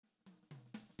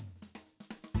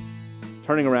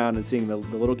turning around and seeing the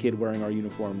little kid wearing our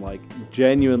uniform, like,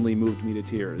 genuinely moved me to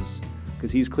tears, because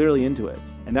he's clearly into it.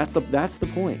 And that's the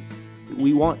point.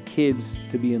 We want kids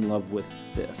to be in love with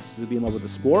this, to be in love with the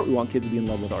sport. We want kids to be in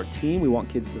love with our team. We want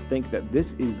kids to think that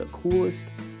this is the coolest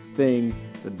thing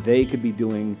that they could be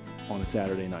doing on a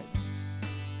Saturday night.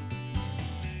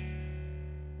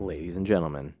 Ladies and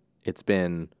gentlemen, it's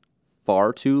been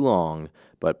far too long,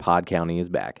 but Pod County is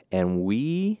back, and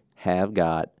we have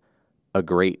got a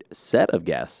great set of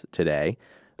guests today.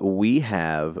 We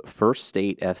have First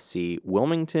State FC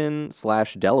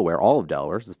Wilmington/Delaware, all of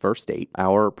Delaware's the First State,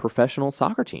 our professional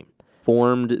soccer team.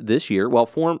 Formed this year,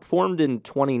 formed in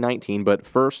 2019, but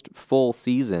first full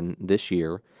season this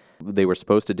year. They were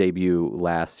supposed to debut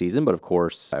last season, but of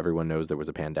course, everyone knows there was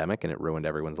a pandemic and it ruined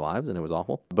everyone's lives and it was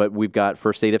awful. But we've got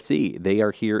First State FC. They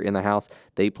are here in the house.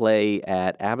 They play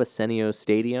at Abicenio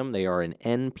Stadium. They are an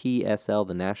NPSL,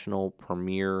 the National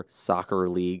Premier Soccer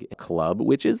League club,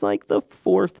 which is like the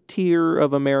fourth tier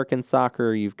of American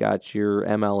soccer. You've got your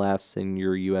MLS and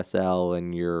your USL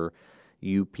and your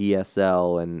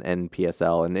UPSL and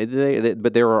NPSL,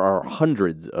 but there are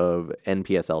hundreds of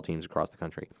NPSL teams across the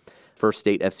country. First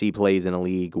State FC plays in a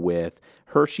league with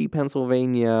Hershey,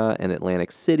 Pennsylvania, and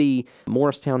Atlantic City,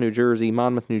 Morristown, New Jersey,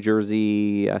 Monmouth, New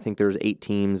Jersey. I think there's 8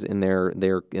 teams in there.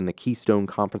 They're in the Keystone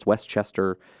Conference.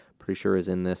 Westchester, pretty sure, is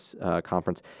in this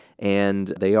conference. And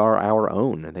they are our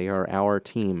own. They are our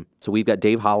team. So we've got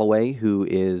Dave Holloway, who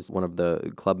is one of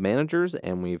the club managers,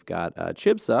 and we've got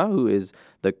Chibsa, who is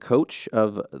the coach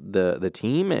of the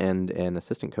team and an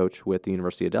assistant coach with the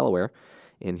University of Delaware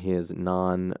in his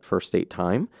non-First State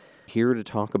time. Here to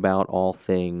talk about all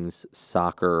things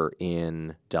soccer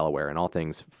in Delaware and all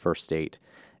things First State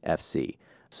FC.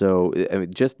 So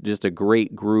just a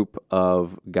great group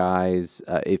of guys.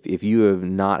 If you have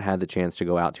not had the chance to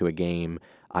go out to a game,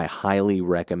 I highly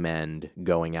recommend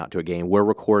going out to a game. We're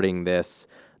recording this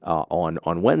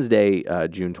on Wednesday,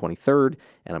 June 23rd,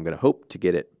 and I'm going to hope to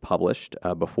get it published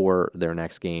before their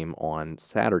next game on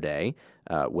Saturday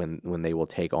when they will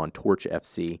take on Torch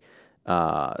FC.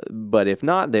 But if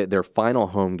not, their final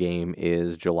home game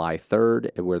is July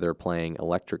 3rd, where they're playing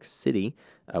Electric City,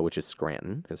 which is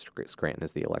Scranton, because Scranton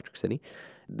is the Electric City.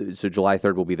 So July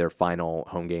 3rd will be their final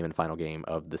home game and final game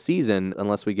of the season,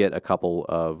 unless we get a couple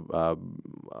of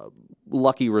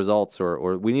lucky results,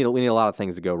 or we need a lot of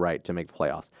things to go right to make the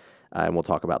playoffs. And we'll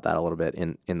talk about that a little bit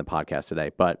in the podcast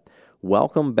today. But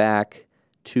welcome back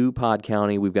to Pod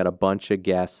County. We've got a bunch of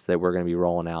guests that we're going to be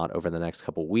rolling out over the next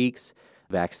couple weeks.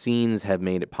 Vaccines have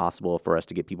made it possible for us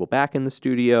to get people back in the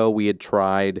studio. We had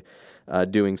tried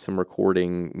doing some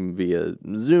recording via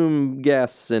Zoom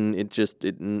guests, and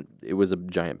it was a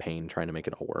giant pain trying to make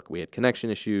it all work. We had connection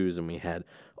issues, and we had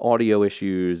audio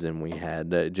issues, and we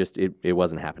had it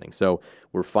wasn't happening. So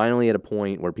we're finally at a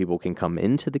point where people can come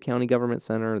into the County Government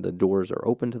Center. The doors are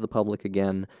open to the public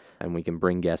again, and we can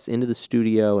bring guests into the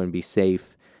studio and be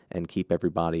safe and keep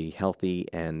everybody healthy,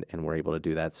 and we're able to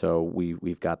do that. So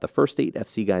we've got the First State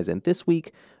FC guys in this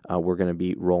week. We're going to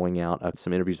be rolling out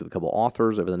some interviews with a couple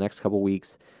authors over the next couple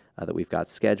weeks that we've got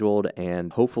scheduled,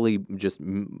 and hopefully just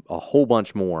a whole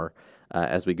bunch more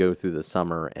as we go through the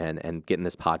summer and getting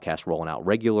this podcast rolling out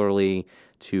regularly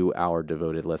to our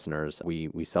devoted listeners.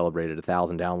 We celebrated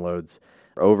 1,000 downloads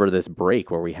over this break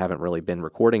where we haven't really been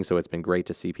recording, so it's been great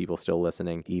to see people still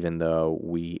listening, even though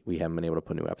we haven't been able to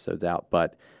put new episodes out.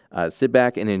 But sit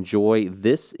back and enjoy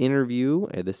this interview,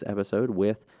 this episode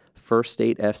with First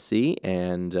State FC,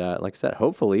 and like I said,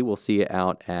 hopefully we'll see you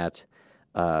out at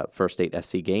First State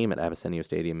FC game at Abicenio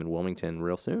Stadium in Wilmington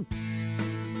real soon.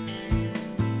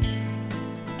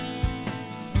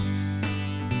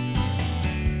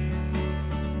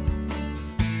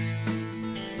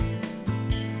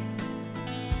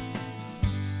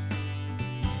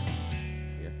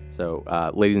 So,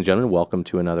 ladies and gentlemen, welcome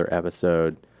to another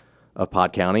episode of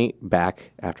Pod County.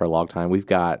 Back after a long time, we've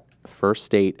got First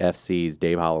State FC's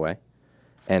Dave Holloway,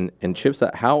 and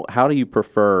Chipsa. How do you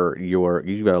prefer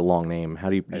you've got a long name? How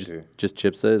do you just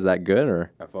Chipsa? Is that good,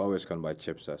 or? I've always gone by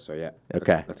Chipsa, so yeah.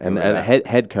 Okay, and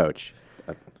head coach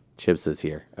Chipsa's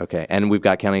here. Okay, and we've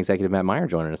got County Executive Matt Meyer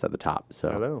joining us at the top. So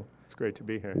hello, it's great to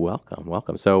be here.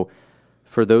 Welcome. So,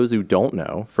 for those who don't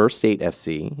know, First State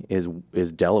FC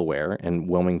is Delaware and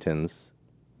Wilmington's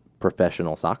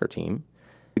professional soccer team.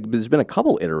 There's been a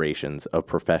couple iterations of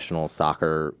professional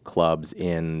soccer clubs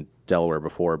in Delaware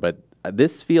before, but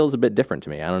this feels a bit different to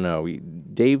me. I don't know.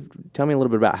 Dave, tell me a little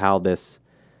bit about how this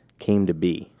came to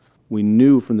be. We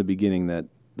knew from the beginning that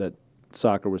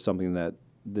soccer was something that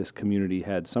this community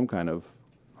had some kind of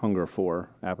hunger for,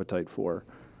 appetite for.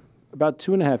 About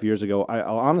 2.5 years ago,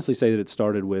 I'll honestly say that it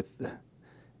started with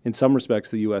in some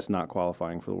respects, the U.S. not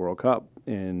qualifying for the World Cup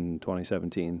in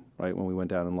 2017, right, when we went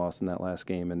down and lost in that last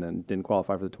game and then didn't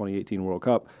qualify for the 2018 World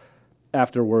Cup.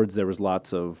 Afterwards, there was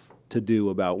lots of to-do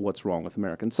about what's wrong with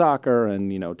American soccer and,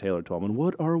 Taylor Twellman,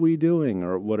 what are we doing,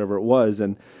 or whatever it was.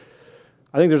 And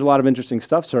I think there's a lot of interesting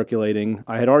stuff circulating.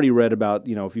 I had already read about,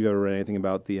 if you've ever read anything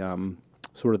about the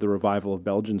sort of the revival of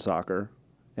Belgian soccer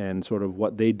and sort of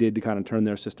what they did to kind of turn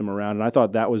their system around. And I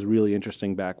thought that was really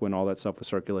interesting back when all that stuff was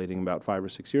circulating about 5 or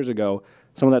 6 years ago.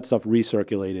 Some of that stuff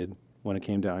recirculated when it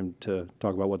came time to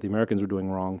talk about what the Americans were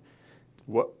doing wrong.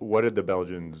 What did the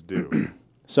Belgians do?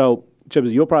 So, Chips,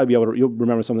 you'll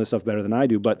remember some of this stuff better than I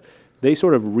do, but they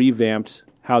sort of revamped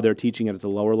how they're teaching it at the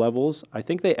lower levels. I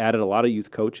think they added a lot of youth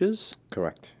coaches.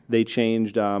 Correct. They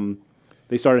changed,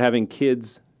 they started having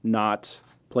kids not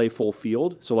play full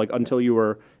field. So, like, until you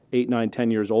were 8, 9,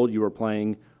 10 years old, you were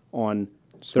playing on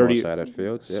 30 Small-sided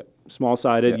fields. Yeah.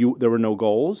 Small-sided. Yeah. There were no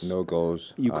goals. No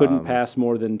goals. You couldn't pass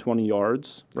more than 20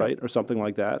 yards, right, or something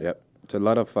like that. Yep. It's a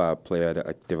lot of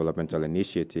player developmental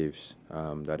initiatives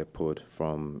that are put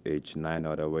from age 9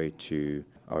 all the way to,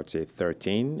 I would say,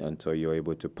 13 until you're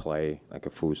able to play like a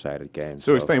full-sided game.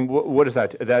 So explain, what is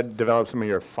that? That develops some of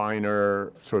your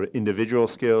finer sort of individual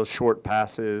skills, short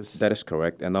passes? That is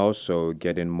correct. And also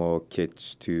getting more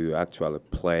kids to actually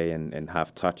play and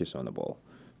have touches on the ball.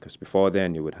 Because before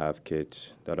then, you would have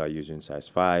kids that are using size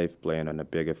 5, playing on a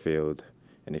bigger field.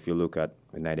 And if you look at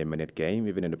a 90-minute game,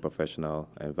 even in the professional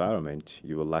environment,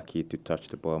 you were lucky to touch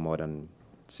the ball more than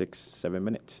 6, 7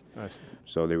 minutes. I see.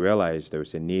 So they realized there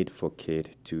was a need for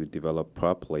kid to develop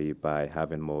properly by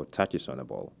having more touches on the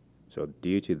ball. So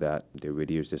due to that, they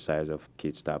reduced the size of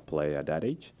kids that play at that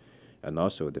age and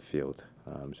also the field.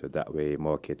 So that way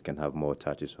more kids can have more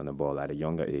touches on the ball at a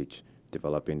younger age,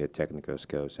 developing their technical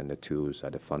skills and the tools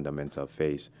at the fundamental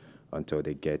phase until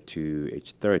they get to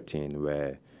age 13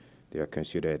 where they are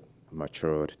considered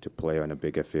matured to play on a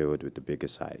bigger field with the bigger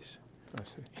size. I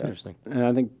see. Interesting. And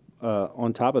I think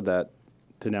on top of that,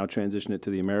 to now transition it to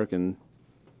the American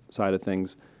side of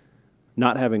things,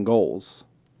 not having goals,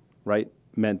 right,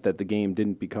 meant that the game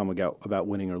didn't become about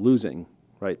winning or losing,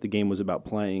 right? The game was about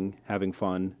playing, having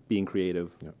fun, being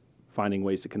creative, finding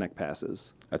ways to connect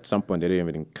passes. At some point, they didn't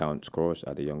even count scores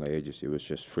at the younger ages. It was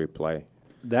just free play.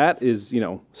 That is,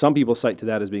 some people cite to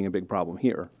that as being a big problem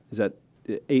here, is that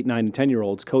 8, 9, and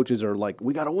 10-year-olds, coaches are like,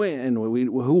 we got to win.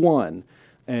 Who won?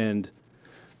 And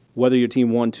whether your team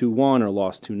won 2-1 or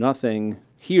lost 2-0,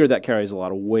 here that carries a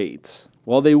lot of weight.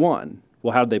 Well, they won.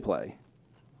 Well, how did they play?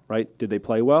 Right? Did they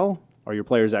play well? Are your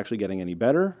players actually getting any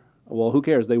better? Well, who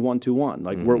cares? They won 2-1.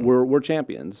 Like we're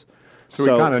champions. So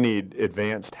we kind of need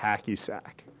advanced hacky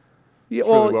sack. Yeah,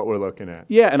 Really what we're looking at.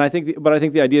 Yeah, and I think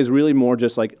the idea is really more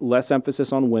just like less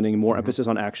emphasis on winning, more emphasis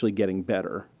on actually getting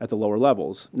better at the lower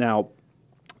levels. Now,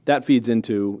 that feeds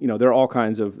into, there are all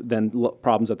kinds of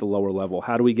problems at the lower level.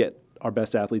 How do we get our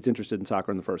best athletes interested in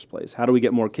soccer in the first place? How do we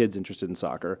get more kids interested in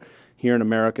soccer? Here in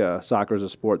America, soccer is a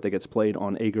sport that gets played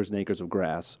on acres and acres of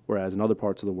grass, whereas in other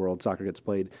parts of the world, soccer gets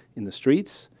played in the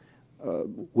streets,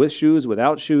 with shoes,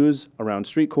 without shoes, around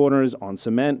street corners, on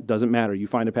cement. Doesn't matter. You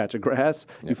find a patch of grass.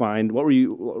 Yeah. You find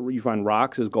you find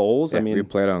rocks as goals. Yeah, we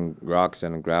played on rocks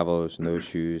and gravels, no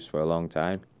shoes for a long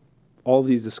time. All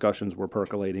these discussions were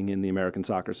percolating in the American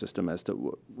soccer system as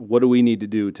to what do we need to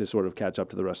do to sort of catch up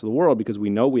to the rest of the world, because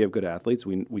we know we have good athletes.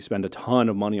 We spend a ton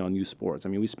of money on youth sports. I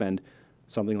mean, we spend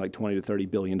something like $20 to $30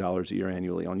 billion a year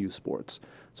annually on youth sports.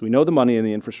 So we know the money and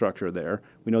the infrastructure are there.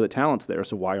 We know the talent's there,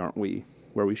 so why aren't we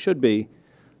where we should be?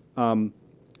 And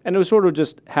it was sort of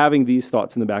just having these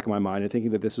thoughts in the back of my mind and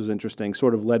thinking that this was interesting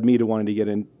sort of led me to wanting to get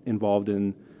involved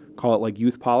in, call it like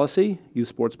youth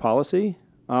sports policy.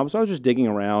 So I was just digging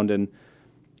around, and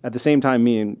at the same time,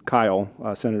 me and Kyle,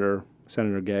 Senator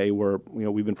Gay,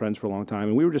 we've been friends for a long time,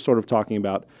 and we were just sort of talking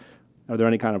about, are there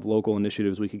any kind of local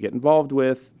initiatives we could get involved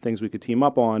with, things we could team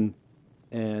up on,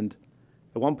 and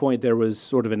at one point there was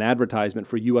sort of an advertisement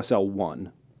for USL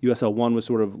One. USL One was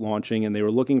sort of launching, and they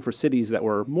were looking for cities that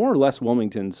were more or less fit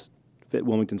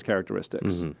Wilmington's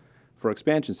characteristics for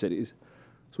expansion cities.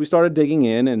 So we started digging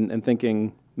in and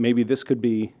thinking maybe this could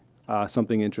be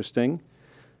something interesting.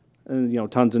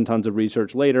 And, tons and tons of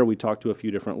research later, we talked to a few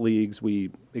different leagues.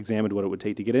 We examined what it would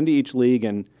take to get into each league,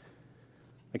 and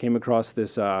I came across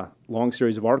this long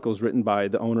series of articles written by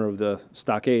the owner of the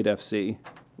Stockade FC,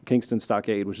 Kingston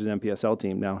Stockade, which is an MPSL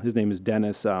team. Now, his name is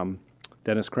Dennis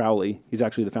Crowley. He's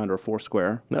actually the founder of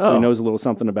Foursquare, so he knows a little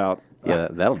something about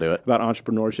that'll do it, about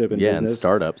entrepreneurship and business.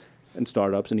 and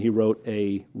startups. And he wrote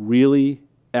a really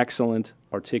excellent,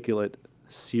 articulate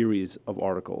series of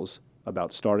articles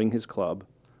about starting his club,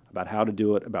 about how to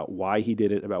do it, about why he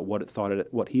did it, about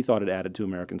what he thought it added to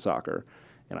American soccer.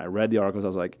 and I read the articles. I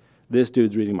was like, this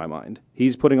dude's reading my mind.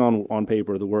 He's putting on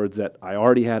paper the words that I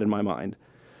already had in my mind.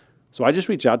 So I just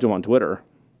reached out to him on Twitter,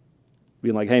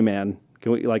 being like, hey, man,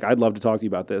 can we, like, I'd love to talk to you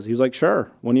about this. He was like,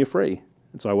 sure, when are you free?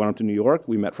 And so I went up to New York.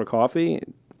 We met for coffee.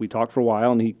 We talked for a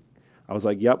while, and I was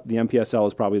like, yep, the MPSL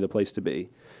is probably the place to be.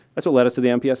 That's what led us to the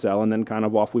MPSL, and then kind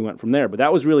of off we went from there. But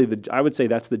that was really I would say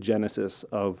that's the genesis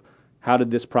of how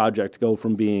did this project go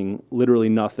from being literally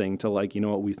nothing to like, you know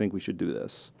what, we think we should do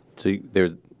this. So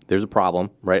there's a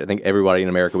problem, right? I think everybody in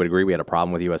America would agree we had a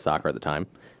problem with U.S. soccer at the time,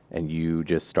 and you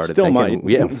just started Still thinking,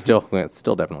 might. yeah,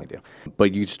 still definitely do.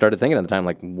 But you started thinking at the time,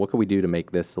 like, what could we do to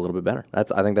make this a little bit better? I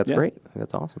think that's great. I think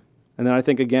that's awesome. And then I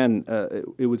think again,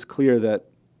 it was clear that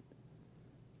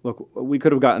look, we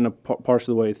could have gotten part of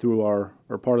the way through our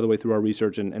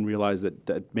research and realized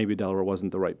that maybe Delaware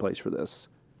wasn't the right place for this,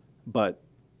 but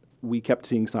we kept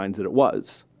seeing signs that it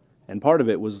was. And part of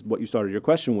it was what you started your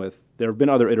question with. There have been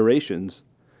other iterations,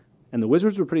 and the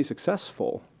Wizards were pretty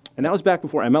successful. And that was back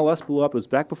before MLS blew up. It was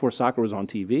back before soccer was on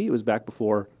TV. It was back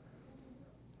before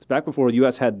the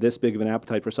U.S. had this big of an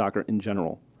appetite for soccer in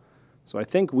general. So I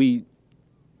think we,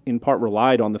 in part,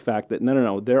 relied on the fact that,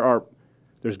 no,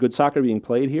 there's good soccer being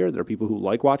played here. There are people who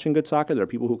like watching good soccer. There are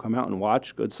people who come out and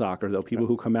watch good soccer. There are people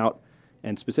who come out,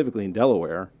 and specifically in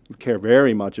Delaware, care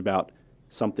very much about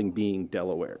something being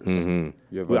Delaware's.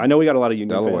 Mm-hmm. I know we got a lot of Union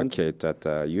Delaware fans. kid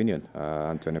at Union,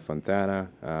 Anthony Fontana,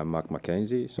 Mark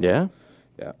McKenzie. So, Yeah?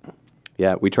 Yeah.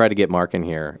 Yeah, we tried to get Mark in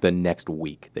here. The next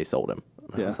week, they sold him.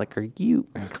 I was like, are you,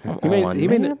 come on,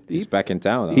 man. He's back in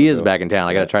town. He is back in town.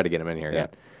 I got to try to get him in here again.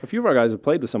 A few of our guys have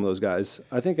played with some of those guys.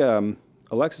 I think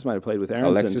Alexis might have played with Aronson,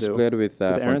 Alexis too. played with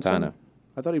Aronson? Fontana.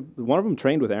 I thought one of them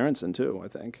trained with Aronson, too, I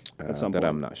think, at some That point.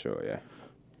 I'm not sure, yeah.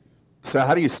 So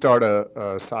how do you start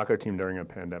a soccer team during a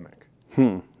pandemic?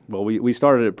 Well, we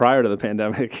started it prior to the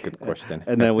pandemic. Good question.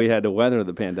 And then we had to weather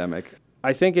the pandemic.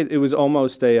 I think it was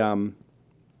almost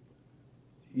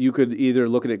you could either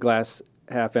look at it glass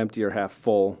half empty or half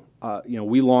full.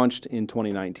 We launched in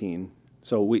 2019.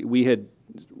 So we had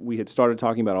started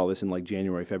talking about all this in like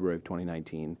January, February of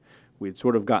 2019. We had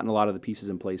sort of gotten a lot of the pieces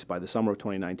in place by the summer of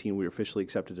 2019. We were officially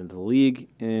accepted into the league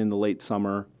in the late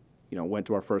summer. Went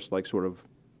to our first like sort of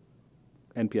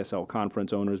NPSL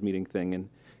conference owners meeting thing in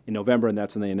November, and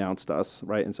that's when they announced us,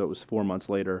 right? And so it was 4 months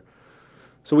later.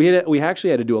 So we actually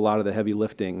had to do a lot of the heavy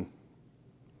lifting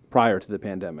prior to the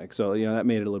pandemic. So that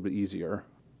made it a little bit easier.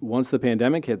 Once the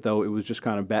pandemic hit, though, it was just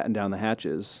kind of batten down the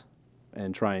hatches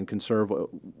and try and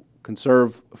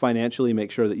conserve financially,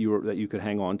 make sure that you could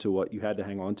hang on to what you had to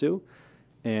hang on to.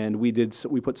 And we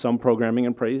put some programming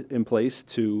in place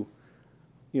to,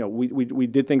 we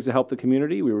did things to help the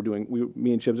community. Me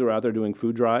and Chibs were out there doing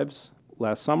food drives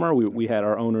last summer. We had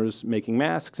our owners making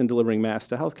masks and delivering masks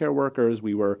to healthcare workers.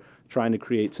 We were trying to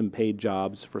create some paid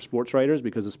jobs for sports writers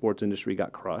because the sports industry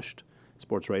got crushed.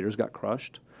 Sports writers got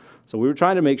crushed. So we were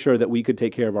trying to make sure that we could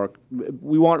take care of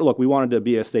we wanted to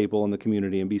be a staple in the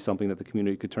community and be something that the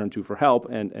community could turn to for help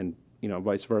and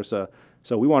vice versa.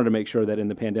 So we wanted to make sure that in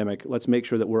the pandemic, let's make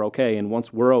sure that we're okay. And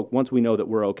once we know that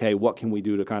we're okay, what can we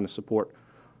do to kind of support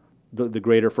the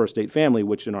greater First State family,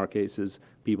 which in our case is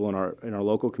people in our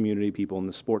local community, people in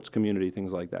the sports community,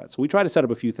 things like that. So we try to set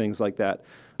up a few things like that.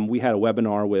 We had a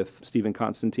webinar with Stephen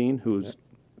Constantine, who's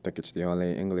I think it's the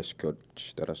only English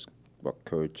coach that has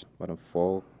coached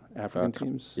 4 African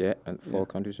teams. Yeah, and 4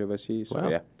 countries overseas. So Wow.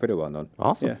 yeah, pretty well known.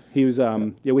 Awesome. Yeah, he was.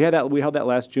 We held that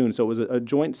last June. So it was a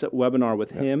joint webinar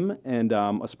with him and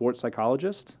a sports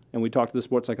psychologist, and we talked to the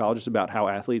sports psychologist about how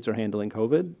athletes are handling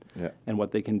COVID and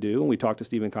what they can do. And we talked to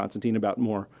Stephen Constantine about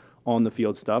more on the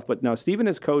field stuff. But now Stephen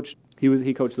has coached.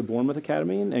 He coached the Bournemouth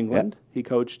Academy in England. Yeah. He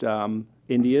coached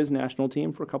India's national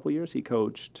team for a couple of years. He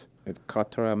coached. At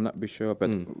Qatar, I'm not be sure,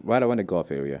 but right around the Gulf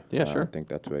area. Yeah, sure. I think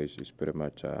that's where he's pretty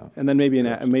much. And then maybe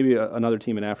another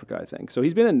team in Africa, I think. So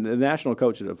he's been a national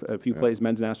coach at a few places,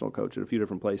 men's national coach at a few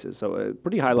different places. So a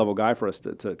pretty high-level guy for us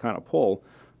to kind of pull.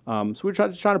 So we're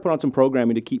trying to put on some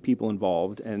programming to keep people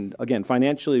involved. And again,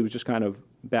 financially, it was just kind of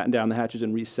batten down the hatches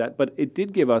and reset. But it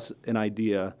did give us an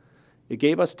idea. It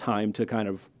gave us time to kind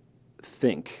of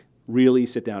think, really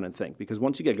sit down and think, because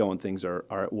once you get going, things are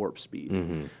at warp speed.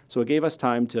 Mm-hmm. So it gave us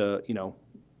time to,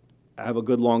 have a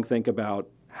good long think about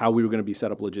how we were going to be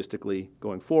set up logistically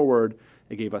going forward.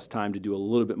 It gave us time to do a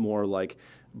little bit more like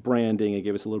branding. It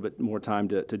gave us a little bit more time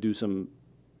to do some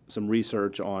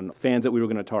research on fans that we were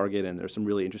going to target, and there's some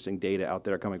really interesting data out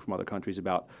there coming from other countries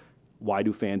about why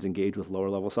do fans engage with lower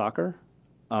level soccer.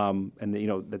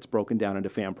 That's broken down into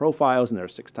fan profiles, and there are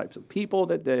 6 types of people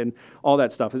and all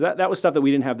that stuff. That was stuff that we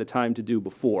didn't have the time to do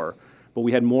before, but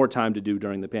we had more time to do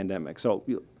during the pandemic. So,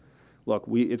 look,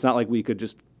 it's not like we could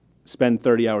just spend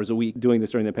 30 hours a week doing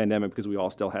this during the pandemic because we all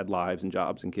still had lives and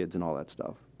jobs and kids and all that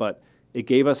stuff. But it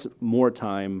gave us more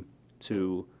time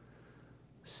to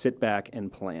sit back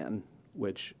and plan,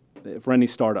 which for any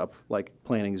startup, like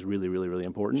planning is really, really, really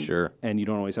important. Sure. And you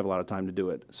don't always have a lot of time to do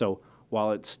it. So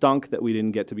while it stunk that we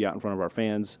didn't get to be out in front of our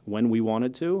fans when we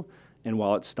wanted to, and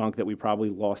while it stunk that we probably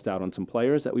lost out on some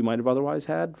players that we might have otherwise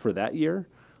had for that year,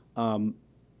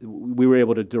 we were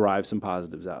able to derive some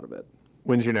positives out of it.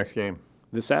 When's your next game?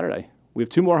 This Saturday. We have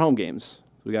 2 more home games.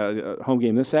 We got a home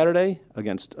game this Saturday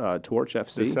against Torch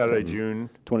FC. This Saturday, June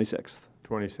 26th.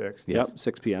 26th. Yep,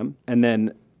 6 p.m. And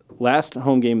then last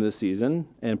home game of the season,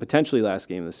 and potentially last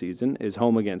game of the season, is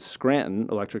home against Scranton,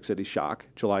 Electric City Shock,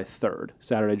 July 3rd.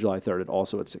 Saturday, July 3rd,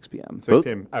 also at 6 p.m. 6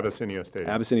 p.m. Abyssinia Stadium.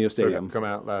 Abyssinia Stadium. So come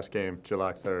out last game,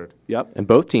 July 3rd. Yep. And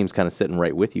both teams kind of sitting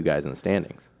right with you guys in the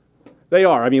standings. They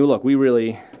are. I mean, look, we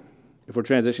really, if we're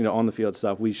transitioning to on-the-field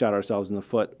stuff, we shot ourselves in the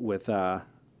foot with,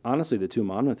 honestly, the 2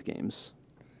 Monmouth games.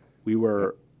 We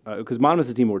were, because Monmouth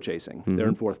is the team we're chasing. Mm-hmm. They're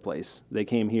in 4th place. They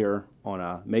came here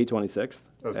on May 26th.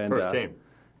 That was the first game.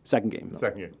 Second game.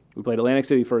 Second game. We played Atlantic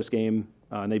City first game,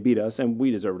 and they beat us, and we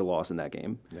deserved a loss in that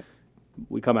game. Yeah.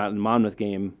 We come out in the Monmouth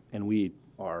game, and we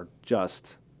are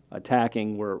just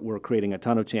attacking. We're creating a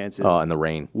ton of chances. Oh, in the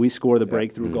rain. We score the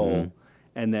breakthrough goal,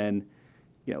 and then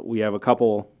we have a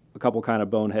couple kind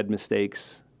of bonehead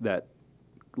mistakes that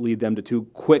lead them to 2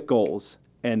 quick goals.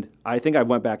 And I think I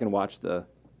went back and watched the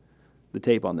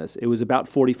tape on this. It was about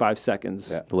 45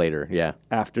 seconds Later, yeah.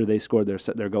 after they scored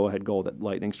their go-ahead goal that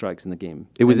Lightning strikes in the game.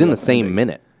 It was in the same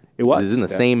minute. It was. It was in the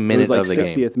same minute it was like of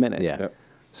the game. 60th minute. Yeah. Yep.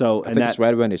 So I and think that it's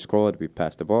right when they scored, we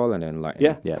passed the ball, and then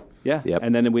Lightning. yeah. Yep.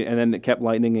 And then it kept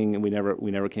lightninging, and we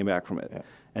never came back from it. Yeah.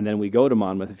 And then we go to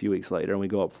Monmouth a few weeks later, and we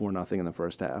go up 4-0 in the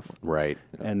first half. Right.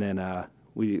 And then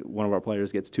one of our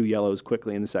players gets 2 yellows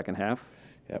quickly in the second half.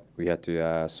 Yep. We had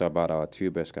to sub out our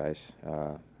 2 best guys,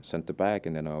 center back,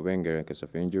 and then our winger because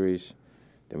of injuries.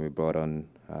 Then we brought on,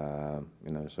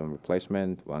 some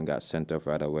replacement. One got sent off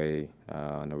right away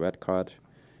on a red card.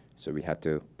 So we had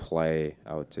to play,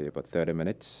 I would say, about 30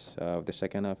 minutes of the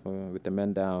second half with the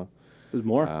men down. It was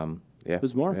more. Yeah. It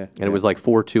was more. Yeah. And it was like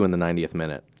 4-2 in the 90th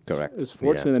minute. Correct. It was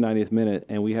 4-2 in the 90th minute,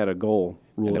 and we had a goal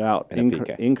ruled out and a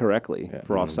PK. incorrectly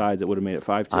for offsides. It would have made it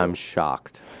 5-2. I'm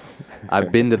shocked.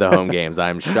 I've been to the home games.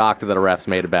 I'm shocked that a ref's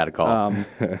made a bad call.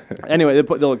 Anyway,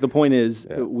 the point is,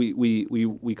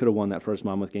 we could have won that first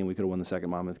Monmouth game. We could have won the second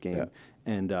Monmouth game,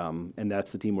 and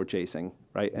that's the team we're chasing,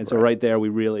 right? And so right there, we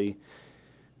really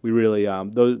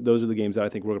those are the games that I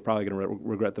think we're probably going to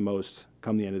regret the most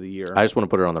come the end of the year. I just want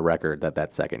to put it on the record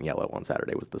that second yellow on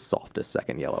Saturday was the softest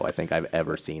second yellow I think I've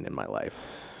ever seen in my life.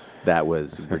 That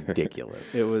was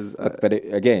ridiculous. It was,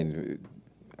 again,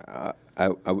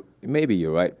 maybe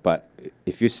you're right, but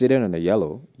if you sit in on the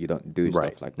yellow, you don't do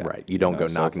stuff like that. Right. You don't go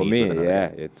knock for knees me, with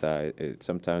another guy. it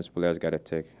sometimes players got to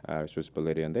take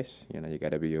responsibility on this. You got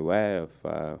to be aware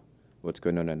of what's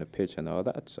going on the pitch and all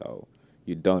that. So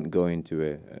you don't go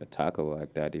into a tackle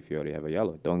like that if you already have a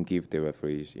yellow. Don't give the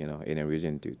referees, any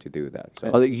reason to do that. So.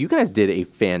 Oh, you guys did a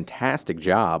fantastic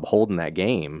job holding that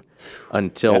game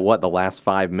until the last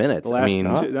 5 minutes. the last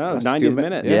 90th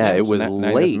minute. Yeah, it was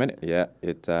 90th late. minute. Yeah,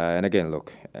 and again,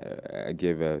 look, I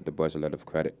give the boys a lot of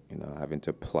credit. Having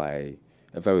to play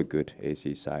a very good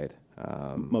AC side.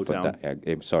 Motown.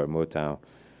 Motown.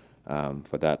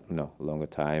 For that, longer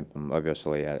time.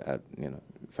 Obviously, I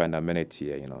find that minute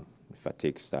here,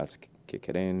 fatigue starts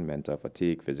kicking in, mental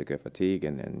fatigue, physical fatigue,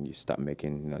 and then you start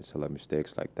making a lot of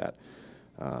mistakes like that.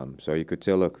 So you could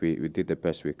say, look, we did the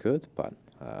best we could, but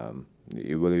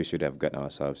we really should have gotten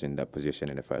ourselves in that position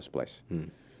in the first place.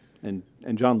 And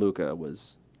John Luca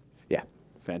was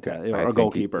fantastic. I Our think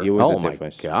goalkeeper. He was Oh the my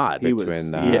difference God. He was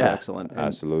between excellent.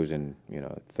 us losing,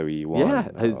 3-1. Yeah,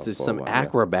 or it's just some 4-1,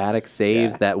 acrobatic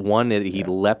saves. Yeah. That one that he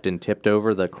leapt and tipped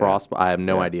over the cross. I have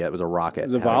no idea. It was a rocket. It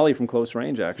was a volley from close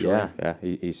range, actually. Yeah. Yeah,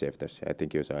 he saved us. I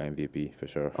think he was our MVP for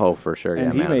sure. Oh, for sure. And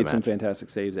yeah, he man of the made some match.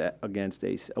 fantastic saves against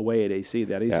away at AC.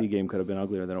 That AC game could have been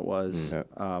uglier than it was,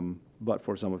 Yeah. but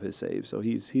for some of his saves. So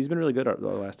he's been really good the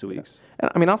last 2 weeks.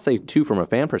 And, I mean, I'll say, too, from a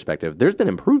fan perspective, there's been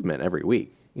improvement every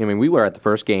week. I mean, we were at the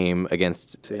first game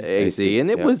against AC,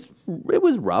 and it was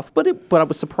rough, but I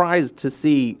was surprised to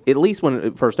see, at least when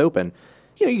it first opened,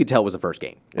 you could tell it was the first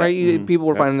game, right? People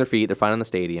were finding their feet, they're finding the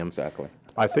stadium. Exactly.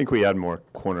 I think we had more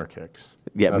corner kicks.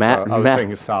 Yeah, That's Matt. what I was Matt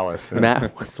thinking solace.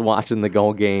 Matt was watching the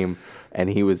goal game and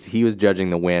he was judging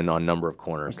the win on number of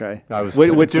corners. Okay. I was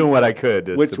doing what I could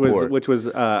to support. Which was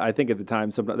I think at the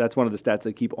time that's one of the stats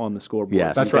they keep on the scoreboard.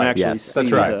 Yes. So That's you can right. actually Yes. see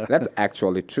That's right. the- That's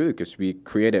actually true because we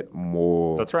created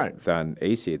more That's right. than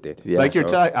AC did. Yeah. Like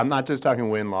So- I'm not just talking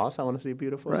win-loss. I want to see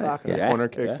beautiful soccer. Yeah. Corner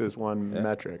kicks Yeah. is one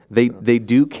metric. They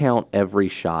do count every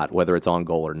shot, whether it's on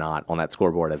goal or not, on that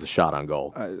scoreboard as a shot on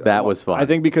goal. That was fun. I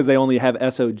think because they only have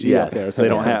SOG Yes. up there, so they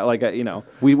don't Yes. have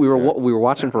we were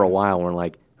watching for a while, and we're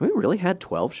like, we really had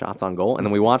 12 shots on goal, and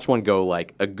then we watched one go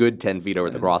like a good 10 feet over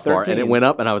the crossbar, and 13. it went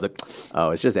up, and I was like, oh,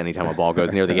 it's just anytime a ball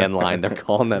goes near the end line, they're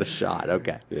calling that a shot.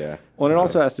 Okay. Yeah. Well, and it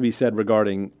also has to be said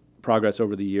regarding progress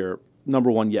over the year.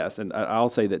 Number one, yes, and I'll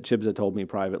say that Chibza told me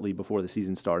privately before the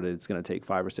season started it's going to take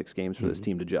 5 or 6 games for this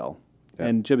team to gel. Yeah.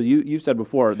 And Chibza, you've said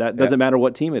before that doesn't matter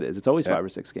what team it is; it's always 5 or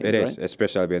 6 games. It is, right?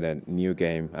 especially with a new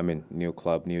game. I mean, new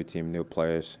club, new team, new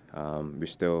players. We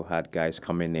still had guys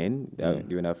coming in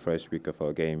during our first week of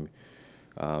our game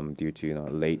due to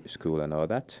late school and all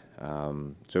that.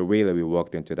 So really, we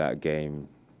walked into that game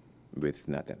with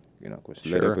nothing. It was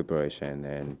little Sure. preparation,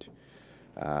 and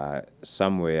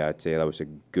some way I'd say that was a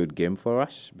good game for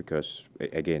us because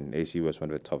again, AC was one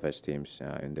of the toughest teams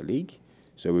in the league.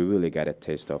 So we really got a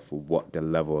taste of what the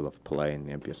level of play in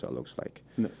the NPSL looks like.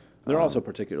 They're also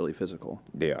particularly physical.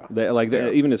 They are.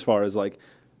 Even as far as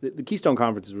the Keystone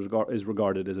Conference is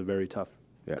regarded as a very tough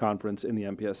Yeah. conference in the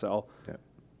MPSL. Yeah.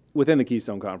 Within the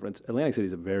Keystone Conference, Atlantic City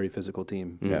is a very physical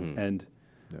team, and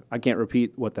I can't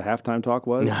repeat what the halftime talk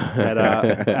was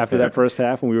after that first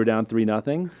half when we were down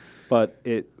 3-0, but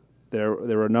there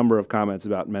were a number of comments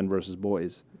about men versus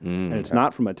boys, and it's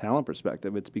not from a talent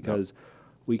perspective. It's because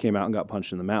we came out and got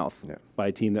punched in the mouth by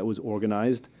a team that was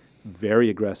organized, very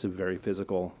aggressive, very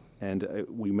physical, and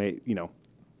we made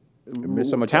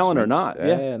Some talent or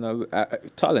adjustments.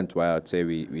 not, Talent-wise, I'd say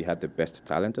we had the best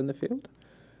talent on the field.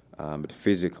 But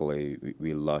physically,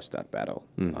 we lost that battle.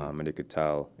 And you could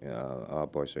tell our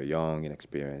boys are young,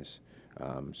 inexperienced.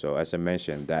 So as I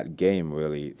mentioned, that game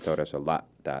really taught us a lot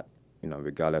that,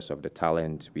 regardless of the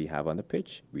talent we have on the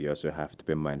pitch, we also have to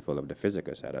be mindful of the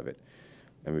physical side of it.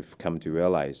 And we've come to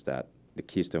realize that the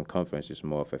Keystone Conference is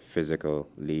more of a physical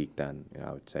league than,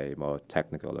 I would say, more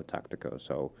technical or tactical.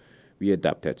 So we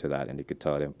adapted to that, and you could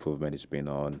tell the improvement has been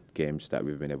on games that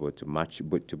we've been able to match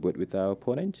boot to boot with our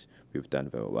opponents. We've done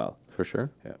very well. For sure.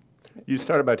 Yeah. You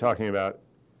started by talking about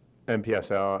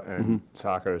NPSL and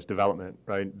soccer's development,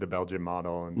 right? The Belgian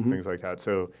model and things like that.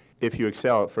 So if you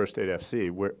excel at First State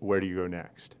FC, where do you go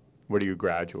next? Where do you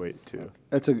graduate to?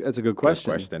 That's a good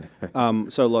question. Good question.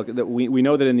 So look, we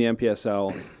know that in the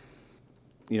MPSL,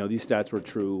 these stats were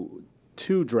true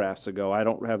 2 drafts ago. I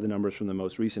don't have the numbers from the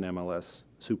most recent MLS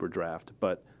Super Draft,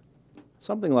 but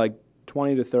something like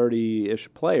 20 to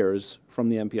 30-ish players from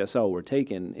the MPSL were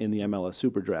taken in the MLS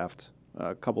Super Draft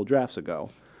a couple drafts ago.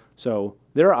 So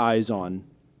there are eyes on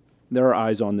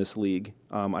this league.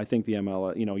 I think the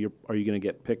MLS. Are you going to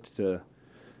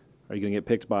get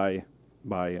picked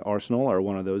by Arsenal or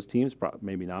one of those teams?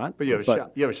 Maybe not. But you have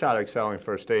a shot at excelling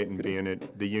First State and being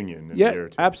at the Union in a Yeah, year or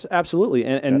two. absolutely.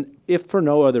 And if for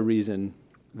no other reason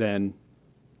than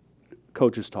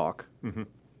coaches talk,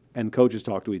 and coaches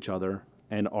talk to each other,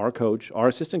 and our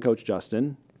assistant coach,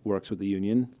 Justin, works with the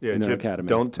Union in their Chips, academy.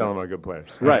 don't tell them our good players.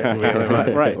 Right,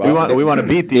 right. We want to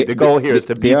beat the goal here is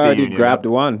to beat They the already Union. grabbed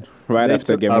one right They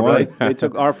after took- game oh, one. really? They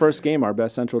took our first game, our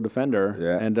best central defender,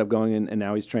 Yeah. ended up going in, and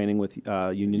now he's training with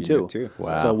Union Union 2. two.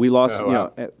 Wow. So we lost, Oh,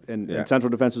 wow. and Yeah. central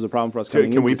defense was a problem for us So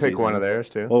coming can we into the pick one season. of theirs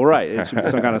too? Well, right. It should be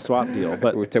some kind of swap deal.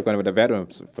 But We took one with the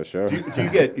veterans for sure.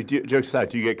 Jokes aside,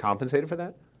 do you get compensated for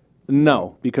that?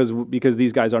 no, because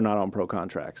these guys are not on pro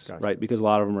contracts, Gotcha. right? Because a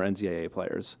lot of them are NCAA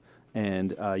players,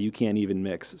 and you can't even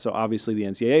mix. So obviously the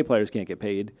NCAA players can't get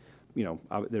paid.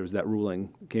 There was that ruling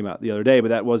came out the other day, but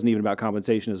that wasn't even about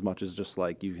compensation as much as just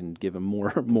like you can give them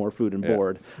more food and Yeah.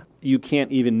 board. You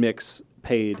can't even mix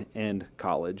paid and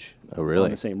college Oh, really?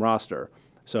 on the same roster.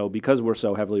 So because we're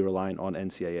so heavily reliant on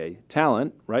NCAA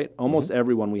talent, right? Almost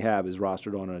everyone we have is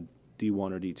rostered on a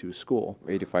D1 or D2 school.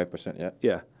 85%, yeah.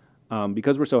 Yeah.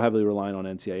 Because we're so heavily reliant on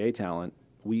NCAA talent,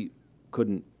 we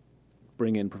couldn't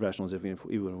bring in professionals even if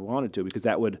we wanted to, because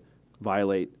that would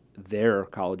violate their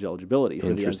college eligibility for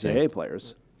the Interesting. NCAA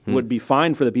players. Would be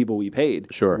fine for the people we paid.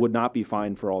 Sure. Would not be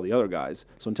fine for all the other guys.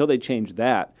 So until they change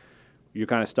that, you're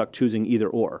kind of stuck choosing either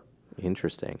or.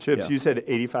 Interesting. Chips, Yeah. you said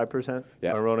 85%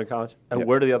 Yeah. on enrolled in college? And Yeah.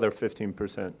 where do the other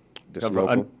 15% Just come from?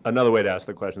 local. Another way to ask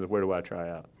the question is, where do I try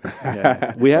out?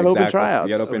 Yeah. We have open Exactly. tryouts.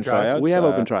 We had open Open tryouts. tryouts. We have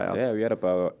open tryouts. Yeah, we had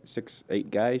about 6-8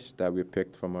 guys that we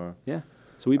picked from our. Yeah.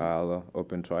 So we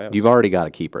open tryouts. You've already got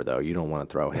a keeper, though. You don't want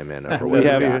to throw him in. For we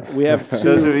have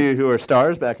Those of two. you who are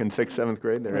stars back in 6th, 7th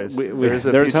grade, there's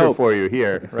a there's future hope. for you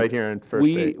here, right here in First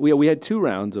State. We had 2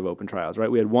 rounds of open tryouts, right?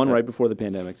 We had one right before the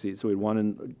pandemic season. So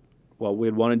we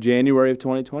had one in January of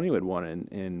 2020. We had one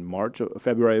in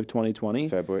February of 2020.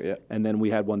 February, yeah. And then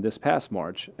we had one this past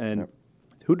March. And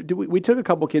we took a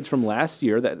couple kids from last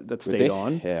year that stayed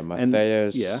on. Yeah, And-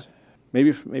 Matthias. yeah.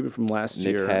 Maybe from last Nick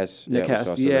year. Hess. Nick was Hess.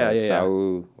 also Yeah, there. yeah.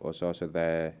 Saul was also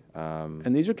there.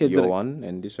 And these are kids that Johan,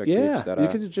 and these are yeah, kids that these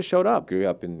kids just showed up. grew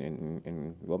up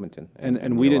in Wilmington. And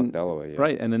we Newark, didn't Delaware, yeah.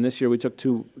 right. And then this year we took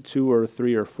two or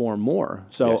 3 or 4 more.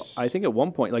 So Yes. I think at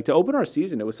one point, like to open our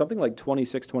season, it was something like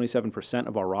 27%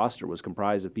 of our roster was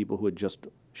comprised of people who had just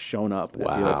shown up at the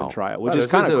Wow. open tryout, which Oh, is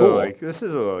this kind of a cool. little this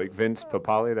is a little like Vince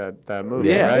Papali, that movie,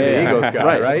 Yeah, right? yeah, The yeah. Eagles guy,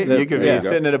 Right. right? The- You could yeah. be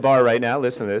sitting at a bar right now,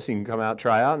 listen to this. You can come out,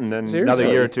 try out, and then another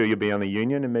Seriously. year or two you'll be on the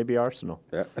Union and maybe Arsenal.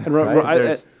 Yeah. And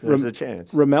Right? There's a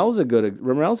chance. Ramel's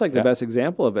Ramel's like the Yeah. best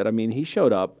example of it. I mean, he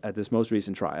showed up at this most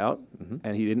recent tryout,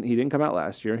 and he didn't come out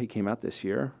last year. He came out this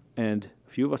year, and a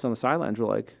few of us on the sidelines were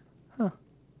like,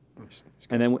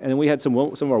 And then we had some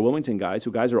of our Wilmington guys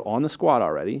who are on the squad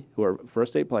already, who are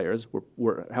First State players.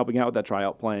 Were helping out with that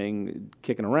tryout, playing,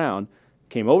 kicking around.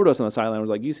 Came over to us on the sideline. Was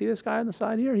like, "You see this guy on the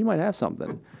side here? He might have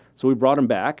something." So we brought him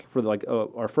back for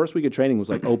our first week of training was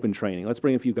like open training. Let's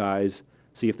bring a few guys,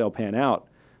 see if they'll pan out,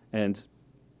 and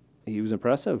he was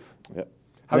impressive. Yeah.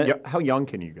 How young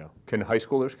can you go? Can high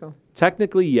schoolers go?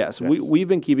 Technically, yes. Yes. We've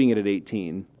been keeping it at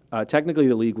 18. Technically,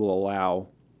 the league will allow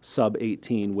sub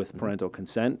 18 with parental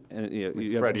consent, and you have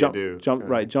to Freddie jump, Adu, jump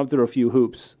yeah. jump through a few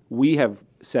hoops. We have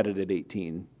set it at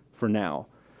 18 for now,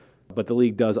 but the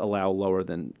league does allow lower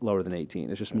than 18.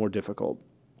 It's just more difficult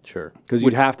Sure. because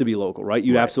you'd have to be local, right?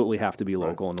 You'd Right. absolutely have to be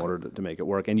local in order to make it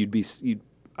work, and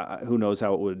who knows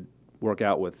how it would work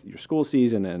out with your school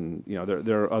season, and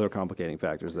there are other complicating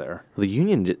factors there. The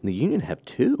Union have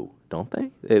 2, don't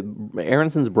they?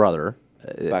 Aronson's brother.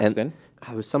 Paxton?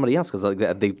 And it was somebody else because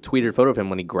they tweeted a photo of him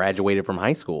when he graduated from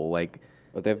high school. Like,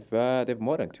 But they've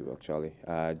more than 2 actually.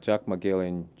 Jack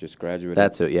McGillen just graduated.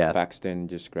 That's it, yeah. Paxton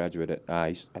just graduated.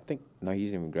 He's not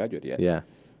even graduated yet. yeah.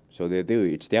 So they do.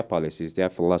 It's their policies, their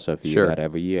philosophy Sure. that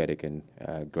every year they can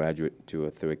graduate 2 or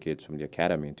 3 kids from the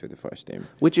academy into the first team.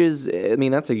 Which is, I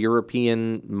mean, that's a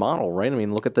European model, right? I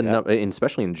mean, look at the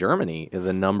especially in Germany,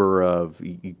 the number of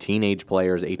teenage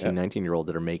players, 18, 19-year-olds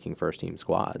that are making first-team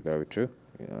squads. Very true.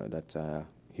 That's a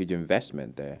huge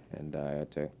investment there, and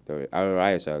the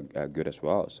ROIs are good as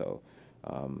well. So,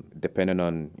 depending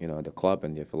on the club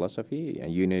and their philosophy,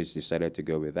 and Unions decided to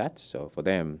go with that. So for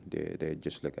them, they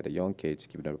just look at the young kids,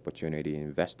 give them an opportunity,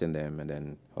 invest in them, and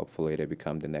then hopefully they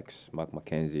become the next Mark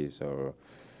McKenzie's or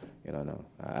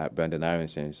Brandon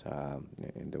Ironsons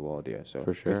in the world there. So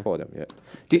For sure. good for them.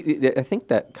 Yeah. I think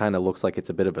that kind of looks like it's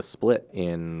a bit of a split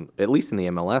at least in the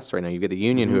MLS right now. You get the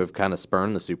Union who have kind of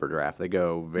spurned the super draft. They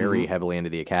go very heavily into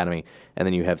the academy, and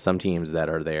then you have some teams that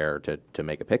are there to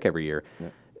make a pick every year. Yeah.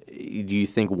 Do you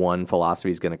think one philosophy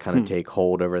is going to kind of take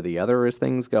hold over the other as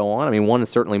things go on? I mean, one is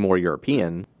certainly more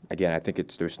European. Again, I think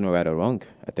there's no right or wrong.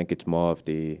 I think it's more of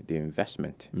the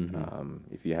investment.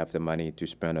 If you have the money to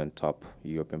spend on top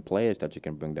European players that you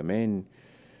can bring them in,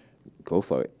 go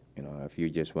for it. If you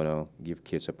just want to give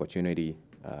kids opportunity,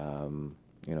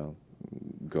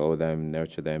 grow them,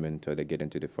 nurture them until they get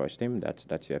into the first team,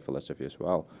 that's your philosophy as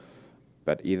well.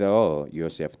 But either or, you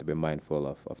also have to be mindful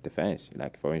of defense.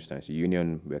 Like, for instance,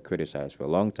 Union were criticized for a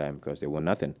long time because they won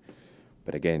nothing.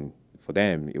 But again, for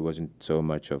them, it wasn't so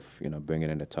much of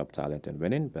bringing in the top talent and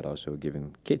winning, but also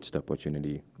giving kids the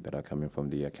opportunity that are coming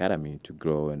from the academy to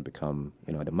grow and become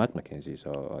the Mark McKenzie's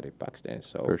or the Paxtons.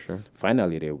 So For sure.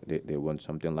 Finally, they won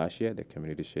something last year, the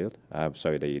Community Shield.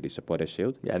 The Supporter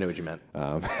Shield. Yeah, I knew what you meant.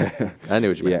 I knew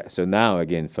what you meant. Yeah, so now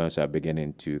again, firms are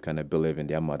beginning to kind of believe in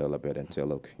their model a bit and say,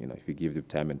 look, if you give them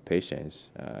time and patience,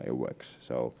 it works.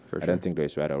 So For I sure. don't think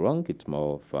there's right or wrong. It's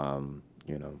more of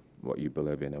what you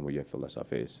believe in and what your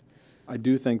philosophy is. I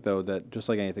do think, though, that just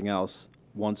like anything else,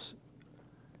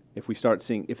 if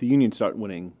the Union start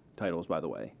winning titles, by the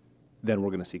way, then we're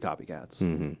going to see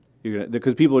copycats.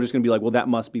 Because people are just going to be like, well, that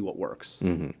must be what works.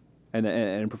 And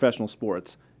in professional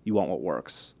sports, you want what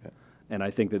works. Yeah. And I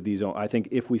think that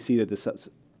if we see that this,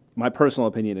 my personal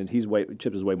opinion, and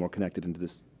Chip is way more connected into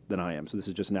this than I am, so this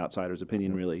is just an outsider's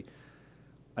opinion, really.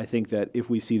 I think that if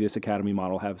we see this academy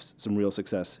model have some real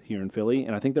success here in Philly,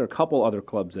 and I think there are a couple other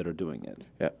clubs that are doing it.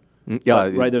 Yeah. Yeah,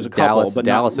 Right, there's a couple, Dallas, but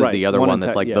Dallas not- is the right, other one one in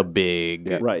that's Te- like yeah. the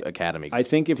big Right. academy. I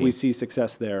think if we team. see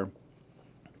success there,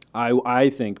 I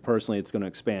think personally it's going to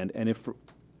expand. And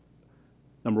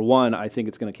number one, I think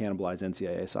it's going to cannibalize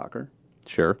NCAA soccer.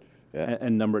 Sure. Yeah.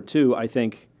 And number two, I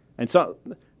think, and so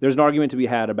there's an argument to be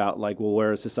had about like, well,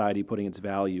 where is society putting its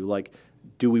value? Like,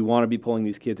 do we want to be pulling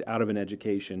these kids out of an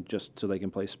education just so they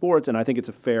can play sports? And I think it's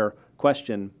a fair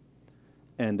question.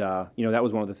 And that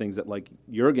was one of the things that like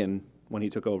Jurgen, when he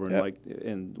took over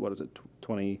in what is it,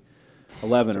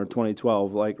 2011 or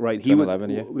 2012, like right, he was.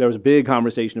 There was a big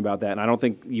conversation about that, and I don't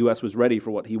think the U.S. was ready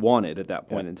for what he wanted at that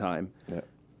point in time. Yeah.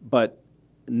 But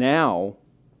now,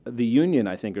 the union,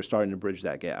 I think, are starting to bridge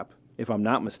that gap. If I'm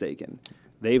not mistaken,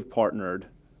 they've partnered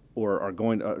or are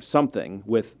going to something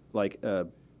with like a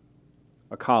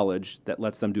college that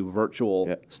lets them do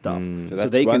virtual stuff. So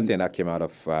that's one thing that came out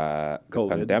of the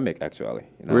pandemic, actually.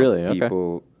 Really? Okay.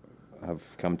 People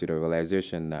have come to the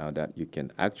realization now that you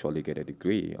can actually get a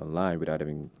degree online without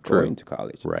even going to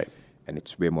college. Right. And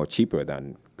it's way more cheaper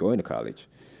than going to college.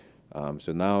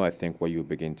 So now I think what you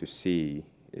begin to see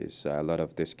is a lot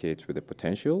of these kids with the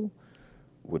potential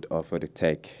would offer to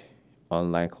take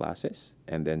online classes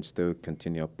and then still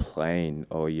continue playing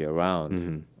all year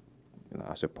round,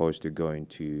 as opposed to going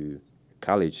to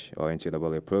college or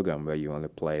NCAA program where you only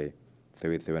play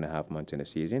 3.5 months in a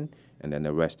season, and then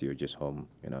the rest you're just home,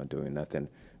 doing nothing,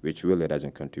 which really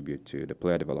doesn't contribute to the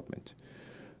player development.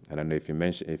 I don't know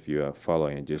if you are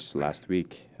following, just last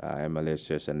week, MLS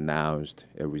just announced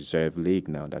a reserve league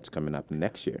now that's coming up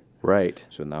next year. Right.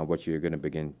 So now what you're going to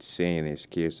begin seeing is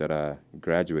kids that are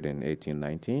graduating 18,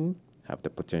 19, have the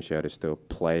potential to still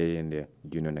play in the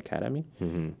Union Academy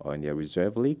or in their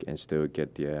reserve league and still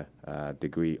get their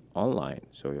degree online.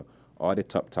 So all the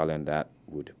top talent that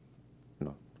would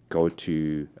go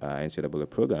to NCAA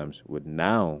programs would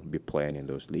now be playing in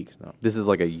those leagues now. This is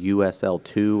like a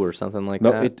USL2 or something like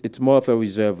that? No, it's more of a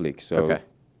reserve league. So okay.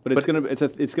 But it's gonna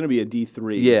be a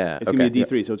D3. Yeah, it's gonna be a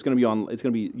D3. So it's gonna be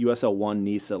USL1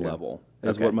 NISA level.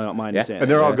 That's what my understanding.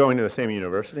 And they're all going to the same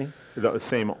university, the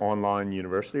same online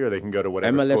university, or they can go to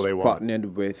whatever MLS school they want.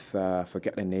 Partnered with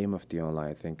forget the name of the online.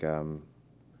 I think.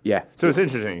 So it's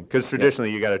interesting because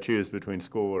traditionally you got to choose between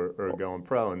school or going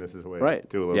pro, and this is a way to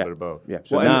do a little bit of both. Yeah.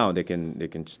 So now they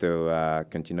can still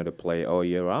continue to play all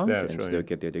year round and still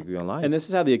get their degree online. And this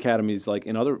is how the academies, like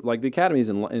the academies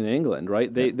in England,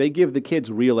 right? They give the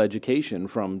kids real education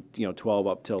from 12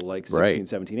 up till like 16,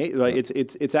 17, 18. Right?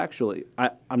 It's actually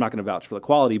I'm not going to vouch for the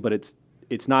quality, but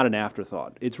it's not an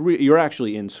afterthought. You're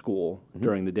actually in school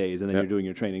during the days, and then you're doing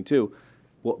your training too.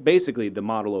 Well, basically, the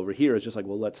model over here is just like,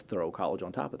 well, let's throw college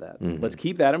on top of that. Let's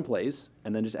keep that in place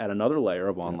and then just add another layer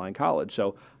of online college.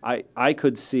 So I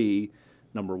could see,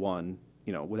 number one,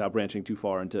 without branching too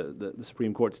far into the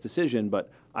Supreme Court's decision, but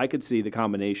I could see the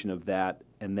combination of that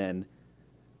and then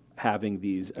having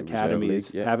these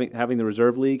academies, having the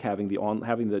reserve league, having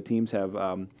the teams have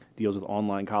deals with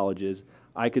online colleges.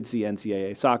 I could see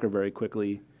NCAA soccer very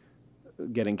quickly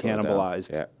getting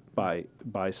cannibalized.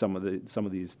 By some of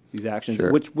these actions,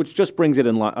 which just brings it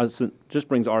in line, just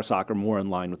brings our soccer more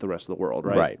in line with the rest of the world,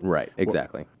 right? Right,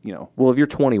 exactly. Well, if you're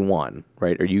 21,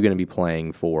 right, are you going to be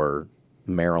playing for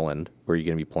Maryland or are you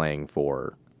going to be playing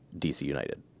for DC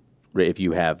United? Right, if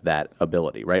you have that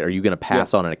ability, right? Are you going to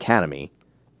pass on an academy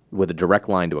with a direct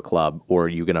line to a club, or are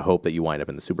you going to hope that you wind up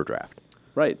in the super draft?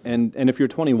 Right, and if you're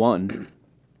 21.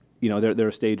 There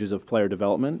are stages of player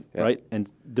development, right? And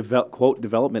quote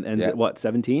development ends at what,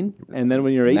 17? And then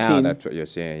when you're 18, now that's what you're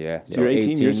saying, So you're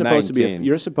 18, you're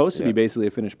supposed to be basically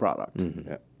a finished product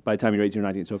by the time you're 18 or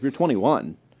 19. So if you're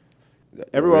 21,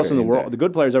 everywhere else in the world, the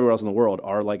good players everywhere else in the world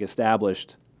are like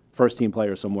established first team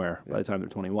players somewhere by the time they're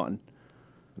 21.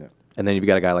 Yeah. And then you've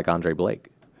got a guy like Andre Blake,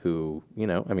 who,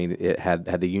 had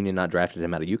the Union not drafted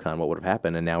him out of UConn, what would have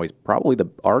happened? And now he's probably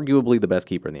arguably the best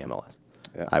keeper in the MLS.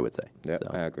 Yeah. I would say. Yeah, so.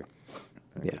 I agree.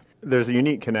 Yeah. There's a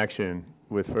unique connection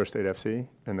with First State FC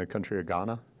and the country of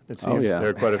Ghana, it seems. Oh, yeah.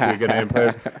 There are quite a few Ghanaian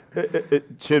players.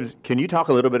 Chibs, can you talk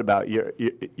a little bit about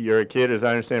you're a kid, as I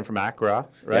understand, from Accra,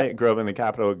 right? Yeah. Grew up in the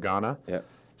capital of Ghana. Yeah.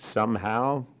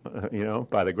 Somehow,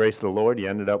 by the grace of the Lord, you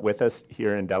ended up with us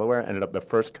here in Delaware, ended up the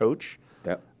first coach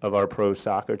of our pro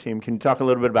soccer team. Can you talk a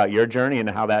little bit about your journey and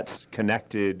how that's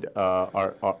connected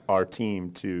our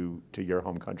team to your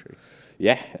home country?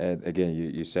 Yeah, again,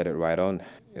 you said it right on.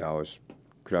 I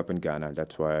grew up in Ghana.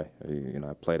 That's why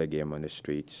I played a game on the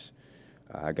streets.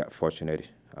 I got fortunate.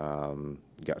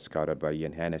 Got scouted by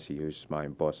Ian Hennessy, who's my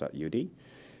boss at UD.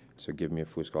 So give me a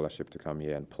full scholarship to come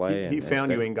here and play. He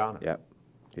found you in Ghana. Yeah,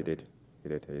 he did.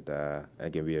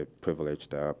 Again, we are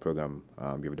privileged program.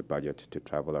 We have the budget to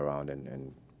travel around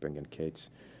and bring in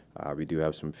kids. We do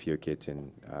have some few kids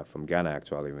from Ghana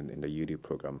actually in the UD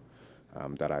program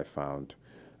that I found.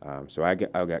 So I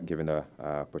got given the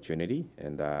opportunity,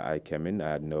 and I came in.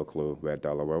 I had no clue where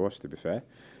Delaware was, to be fair.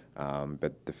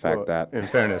 But the fact that in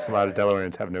fairness, a lot of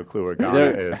Delawareans have no clue where Ghana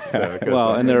is. So it goes Well,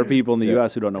 without and there are saying. people in the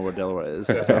U.S. who don't know where Delaware is.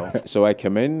 So So I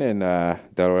came in, and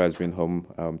Delaware has been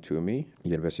home to me.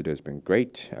 University has been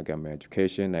great. I got my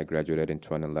education. I graduated in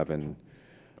 2011.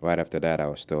 Right after that, I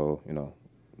was still,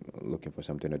 looking for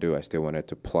something to do. I still wanted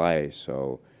to play,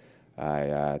 so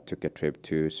I took a trip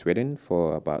to Sweden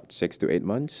for about 6 to 8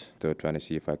 months to trying to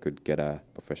see if I could get a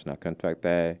professional contract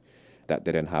there. That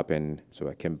didn't happen, so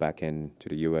I came back into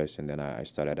the U.S. and then I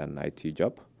started an IT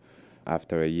job.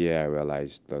 After a year, I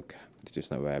realized, look, this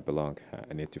is not where I belong.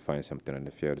 I need to find something in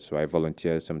the field. So I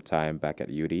volunteered some time back at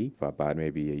UD for about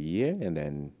maybe a year, and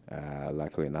then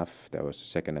luckily enough, there was a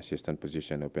second assistant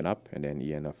position open up, and then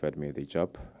Ian offered me the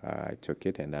job. I took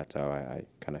it, and that's how I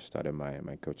kind of started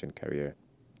my coaching career.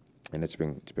 And it's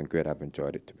been great. I've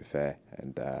enjoyed it, to be fair.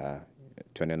 And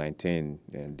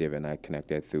 2019, Dave and I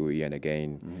connected through Ian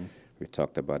again. Mm-hmm. We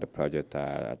talked about the project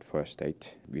at First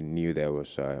State. We knew there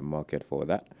was a market for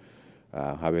that.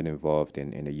 Having involved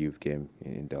in a youth game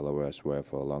in Delaware as well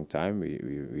for a long time, we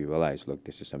realized, look,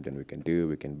 this is something we can do.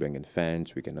 We can bring in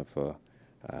fans. We can offer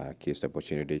kids the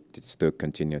opportunity to still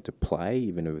continue to play,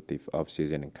 even with the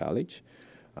off-season in college,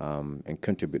 and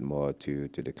contribute more to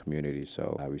the community.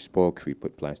 So we spoke, we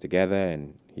put plans together,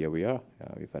 and here we are.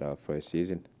 We've had our first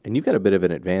season. And you've got a bit of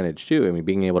an advantage, too. I mean,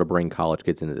 being able to bring college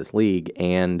kids into this league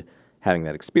and having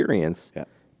that experience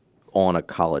on a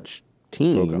college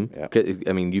team. Program,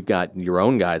 I mean, you've got your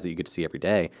own guys that you get to see every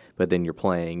day, but then you're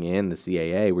playing in the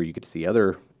CAA where you get to see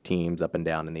other teams up and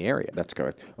down in the area. That's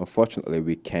correct. Unfortunately,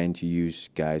 we can't use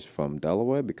guys from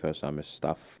Delaware because I'm a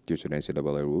staff due to the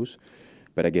NCAA rules.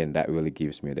 But again, that really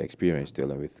gives me the experience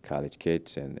dealing with college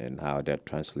kids and how that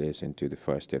translates into the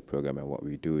First State program and what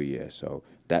we do here. So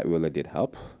that really did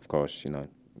help. Of course,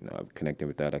 connecting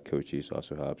with other coaches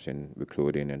also helps in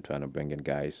recruiting and trying to bring in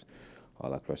guys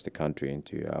all across the country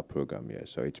into our program here.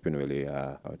 So it's been really,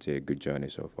 I would say, a good journey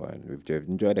so far, and we've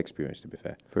enjoyed the experience, to be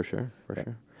fair. For sure.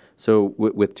 So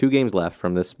with 2 games left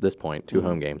from this point, 2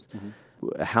 home games,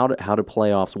 how do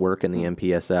playoffs work in the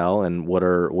MPSL, and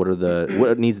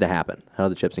what needs to happen? How do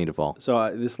the chips need to fall? So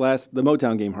the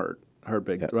Motown game hurt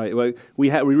big, right? We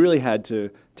really had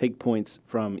to take points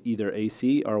from either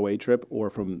AC, our away trip, or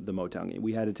from the Motown game.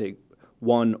 We had to take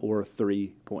 1 or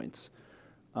 3 points.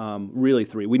 Really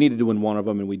 3. We needed to win one of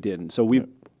them, and we didn't. So if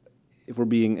you were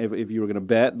going to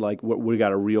bet, like we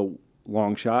got a real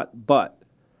long shot. But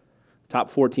top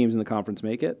 4 teams in the conference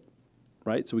make it,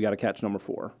 right? So we got to catch number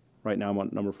 4. Right now,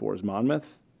 number 4 is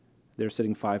Monmouth. They're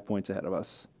sitting 5 points ahead of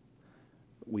us.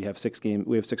 We have 6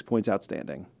 points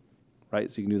outstanding, right?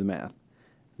 So you can do the math.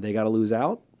 They got to lose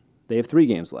out. They have 3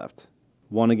 games left.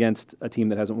 One against a team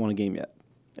that hasn't won a game yet.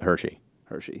 Hershey.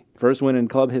 First win in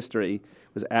club history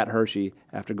was at Hershey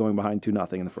after going behind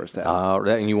 2-0 in the first half.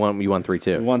 And you won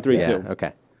 3-2. We won 3-2. Yeah,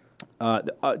 okay.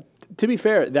 To be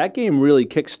fair, that game really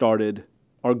kick-started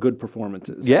our good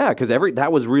performances. Yeah, because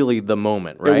that was really the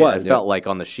moment, right? It was. It felt like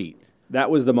on the sheet. That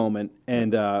was the moment,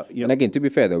 and And again, to be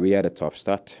fair though, we had a tough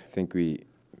start. I think we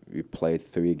played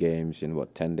 3 games in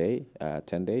 10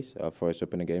 days, our first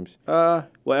opening games. Well,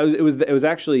 it was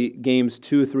actually games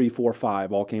 2, 3, 4,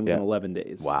 5 all came within 11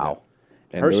 days. Wow.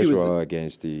 And Hershey those was were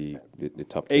against the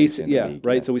top teams AC, in the league.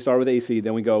 right. So we start with AC,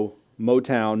 then we go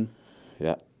Motown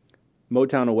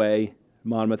away,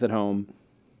 Monmouth at home,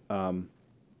 then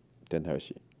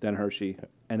Hershey,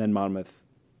 and then Monmouth.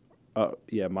 Monmouth,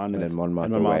 and then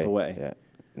Monmouth away. Yeah,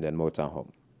 and then Motown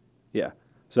home. Yeah,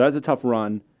 so that's a tough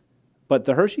run, but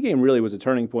the Hershey game really was a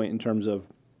turning point in terms of.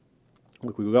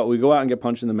 Look, we go out and get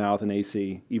punched in the mouth in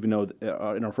AC, even though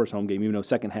in our first home game, even though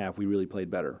second half we really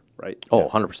played better, right? Oh,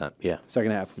 100%, yeah.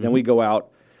 Second half. Then we go out,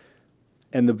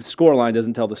 and the scoreline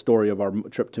doesn't tell the story of our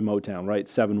trip to Motown, right?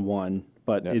 7-1,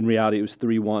 but in reality it was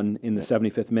 3-1 in the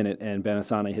 75th minute, and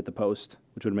Benasane hit the post,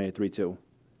 which would have made it 3-2.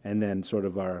 And then sort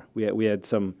of we had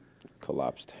some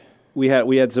collapsed. We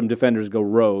had some defenders go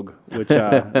rogue, which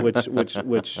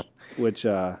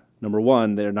number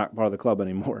 1, they're not part of the club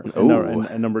anymore.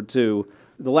 And number 2,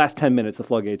 the last 10 minutes, the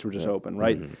floodgates were just open,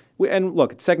 right? Mm-hmm. And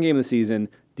look, it's second game of the season.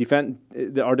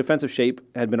 Our defensive shape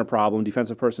had been a problem.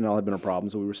 Defensive personnel had been a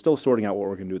problem. So we were still sorting out what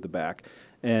we're going to do at the back.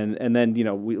 And then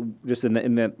we just in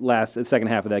the second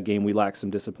half of that game, we lacked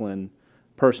some discipline,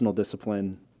 personal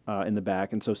discipline in the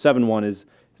back. And so 7-1 is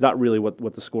not really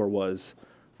what the score was.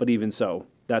 But even so,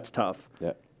 that's tough.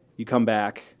 Yeah. You come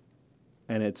back,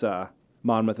 and it's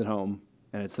Monmouth at home.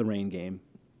 And it's the rain game,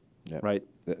 right?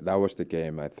 That was the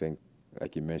game. I think,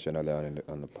 like you mentioned earlier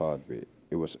on the pod,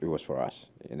 it was for us.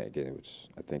 And again,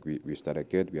 I think we started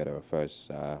good. We had our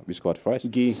first. We scored first.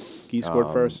 Guy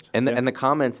scored first. And the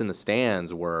comments in the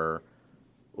stands were,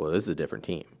 "Well, this is a different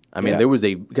team." I mean, Yeah. there was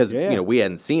because Yeah. we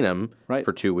hadn't seen him Right.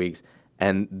 for 2 weeks,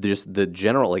 and just the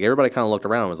general, like everybody kind of looked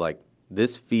around and was like,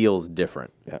 this feels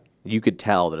different. Yeah. You could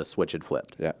tell that a switch had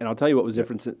flipped. Yeah. And I'll tell you what was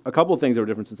different. A couple of things that were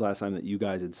different since last time that you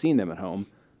guys had seen them at home.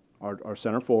 Our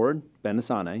center forward, Ben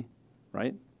Asane,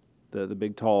 right? The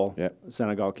big, tall Yeah.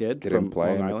 Senegal kid Didn't from play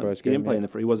Long in the Island. first He didn't game play yet. in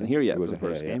the He wasn't here yet for the wasn't here,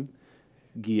 first yeah. game.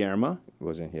 Guillermo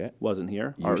Wasn't here. wasn't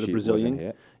here. Yushi The wasn't Brazilian.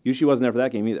 here. Yushi wasn't there for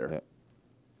that game either.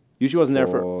 Yeah. Yushi wasn't there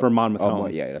for Monmouth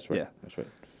home. Yeah, that's right. Yeah. That's right.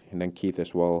 And then Keith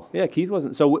as well. Yeah, Keith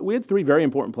wasn't. So we had three very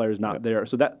important players not there.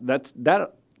 So that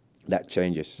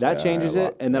Changes. changes a it,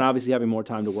 lot. and then obviously having more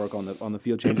time to work on the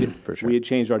field changes it. For sure. We had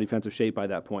changed our defensive shape by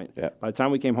that point. Yeah. By the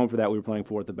time we came home for that, we were playing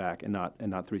 4 at the back and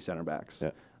not 3 center backs.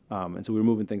 Yeah. And so we were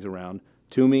moving things around.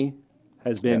 Toomey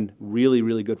has been really,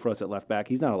 really good for us at left back.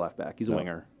 He's not a left back. He's a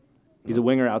winger. He's a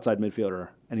winger outside midfielder,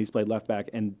 and he's played left back.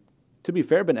 And to be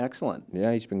fair, been excellent.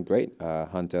 Yeah, he's been great.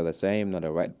 Hunter the same, not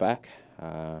a right back,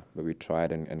 but we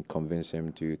tried and convinced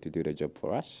him to do the job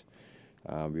for us.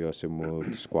 We also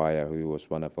moved Squire, who was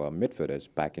one of our midfielders,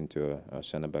 back into a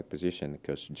centre back position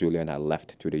because Julian had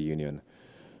left to the Union.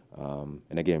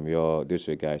 And again, these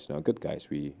are guys, good guys.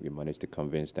 We managed to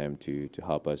convince them to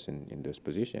help us in those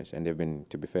positions, and they've been,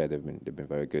 to be fair, they've been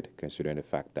very good considering the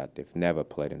fact that they've never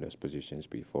played in those positions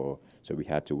before. So we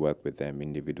had to work with them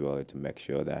individually to make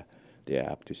sure that they are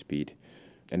up to speed,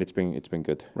 and it's been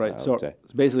good. Right. I So would say.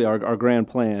 basically, our grand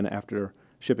plan after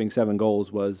shipping 7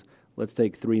 goals was let's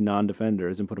take 3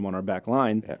 non-defenders and put them on our back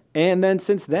line. Yeah. And then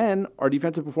since then, our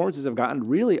defensive performances have gotten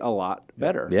really a lot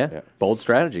better. Yeah. Bold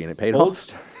strategy, and it paid Bold,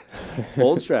 off.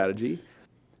 bold strategy.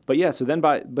 But yeah, so then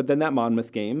then that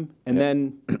Monmouth game, and Yeah.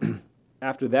 then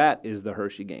after that is the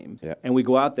Hershey game. Yeah. And we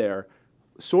go out there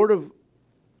sort of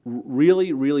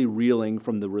really, really reeling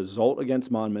from the result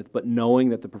against Monmouth, but knowing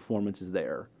that the performance is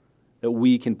there, that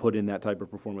we can put in that type of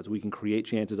performance. We can create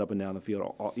chances up and down the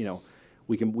field.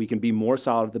 We can be more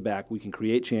solid at the back. We can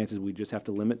create chances. We just have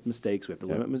to limit mistakes. We have to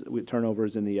limit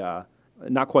turnovers in the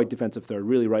not quite defensive third,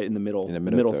 really right in the middle. In the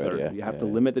middle third. third, yeah. You have to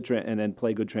Yeah. limit the and then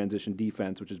play good transition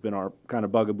defense, which has been our kind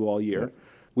of bugaboo all year.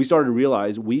 We started to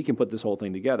realize we can put this whole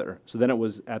thing together. So then it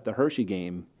was at the Hershey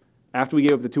game, after we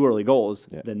gave up the 2 early goals,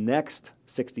 the next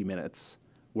 60 minutes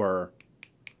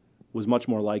was much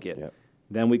more like it. Yeah.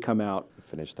 Then we come out.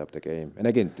 Finished up the game. And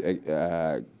again,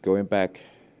 going back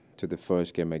to the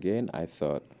first game again, I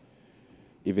thought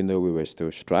even though we were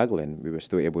still struggling, we were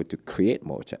still able to create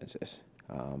more chances.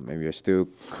 And we were still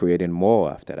creating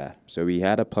more after that. So we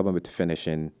had a problem with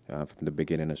finishing from the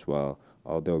beginning as well,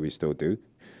 although we still do.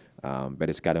 But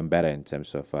it's gotten better in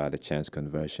terms of the chance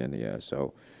conversion. Yeah.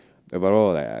 So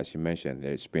overall, as you mentioned,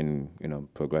 it's been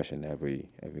progression every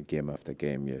game after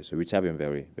game. Yeah. So which I've been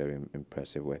very, very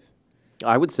impressive with.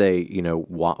 I would say,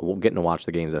 getting to watch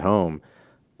the games at home,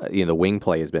 the wing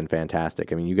play has been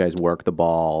fantastic. I mean, you guys work the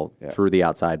ball through the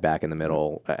outside, back in the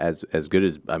middle, as good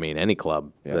as, any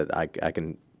club that I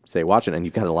can say watching. And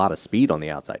you've got a lot of speed on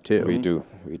the outside, too. We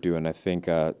do. And I think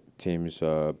teams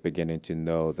are beginning to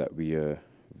know that we are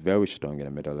very strong in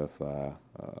the middle of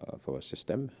our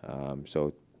system.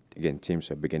 So, again,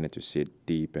 teams are beginning to sit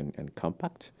deep and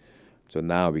compact. So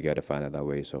now we got to find other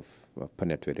ways of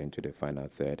penetrating into the final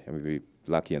third. And we're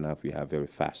lucky enough we have very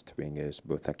fast wingers,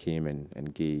 both Hakeem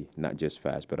and Guy, not just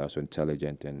fast, but also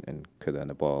intelligent and good on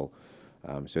the ball.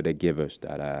 So they give us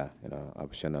that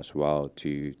option as well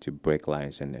to break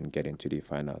lines and get into the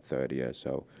final third. Yeah.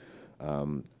 So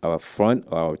our front,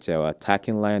 or I would say our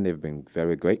attacking line, they've been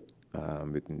very great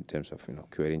in terms of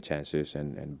creating chances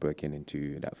and breaking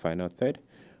into that final third.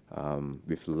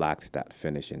 We've lacked that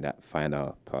finish in that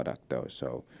final product, though.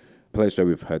 So, the place where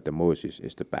we've hurt the most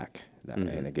is the back,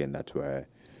 and again, that's where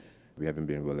we haven't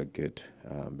been really good.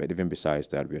 But even besides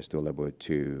that, we are still able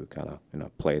to kind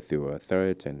of play through our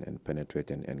third and penetrate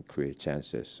and create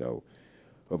chances. So,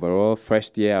 overall,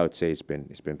 first year, I would say it's been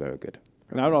very good.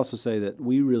 And I would also say that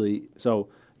you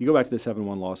go back to the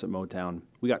 7-1 loss at Motown,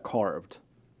 we got carved.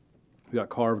 We got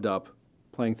carved up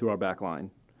playing through our back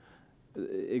line.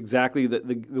 Exactly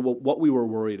what we were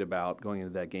worried about going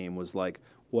into that game was like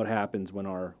what happens when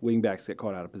our wingbacks get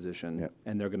caught out of position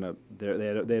and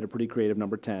they had a pretty creative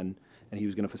number 10 and he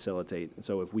was going to facilitate. And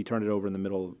so if we turned it over in the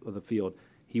middle of the field,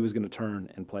 he was going to turn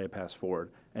and play a pass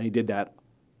forward, and he did that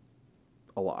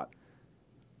a lot.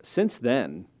 Since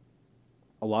then,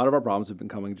 a lot of our problems have been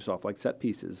coming just off like set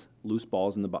pieces, loose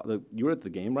balls in you were at the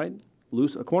game, right?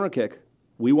 A corner kick.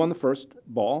 We won the first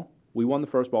ball. We won the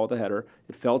first ball with a header.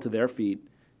 It fell to their feet,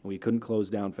 and we couldn't close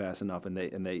down fast enough, and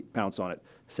they pounced on it.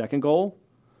 Second goal,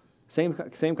 same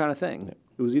kind of thing. Yeah.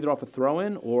 It was either off a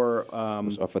throw-in or it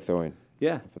was off a throw-in.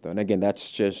 Yeah. And again,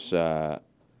 that's just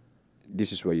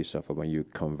this is where you suffer when you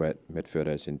convert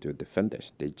midfielders into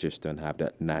defenders. They just don't have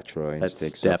that natural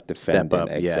instincts of defending. Step up.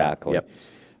 Exactly. Yeah.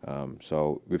 Yep.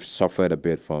 So we've suffered a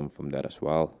bit from that as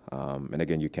well. And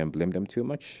again, you can't blame them too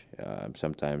much.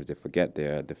 Sometimes they forget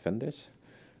they're defenders.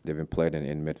 They've been playing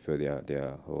in midfield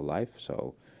their whole life.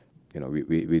 So,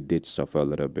 we did suffer a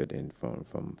little bit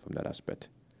from that aspect.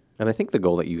 And I think the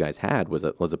goal that you guys had was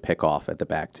a pick off at the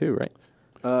back too,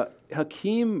 right?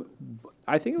 Hakeem,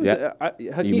 I think it was Yeah.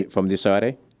 You Hakeem. mean from this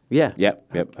Saturday? Yeah.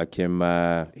 Yep. Hakim.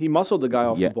 He muscled the guy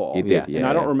off Yeah, the ball. he did, And yeah,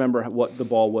 I don't yeah. remember what the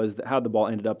ball was, how the ball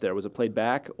ended up there. Was it played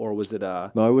back or was it?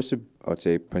 No, it was, I would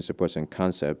say, principles and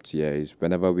concepts. Yeah, is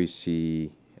whenever we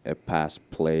see a pass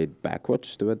played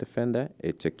backwards to a defender,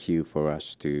 it's a cue for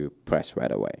us to press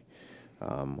right away.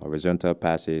 Horizontal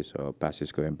passes or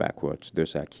passes going backwards,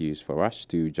 those are cues for us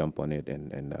to jump on it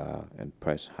and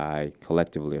press high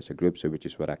collectively as a group, so which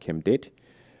is what Hakim did.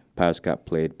 Pass got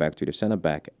played back to the center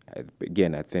back.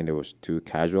 Again, I think it was too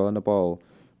casual on the ball,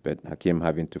 but Hakim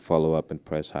having to follow up and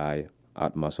press high,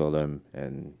 outmuscle them,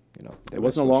 and It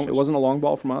wasn't a long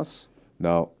ball from us.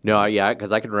 No. No, yeah,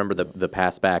 because I can remember the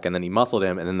pass back, and then he muscled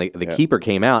him, and then the keeper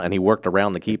came out, and he worked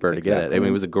around the keeper to get it. I mean,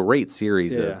 it was a great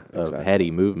series of heady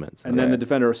movements. And then the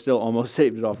defender still almost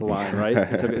saved it off the line, right?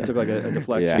 It took like a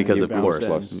deflection. Yeah. because He of bounced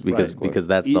course, in. because Right. because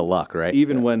that's the luck, right?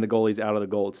 Even when the goalie's out of the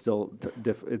goal, it's still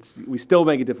we still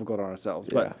make it difficult on ourselves.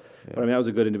 But I mean, that was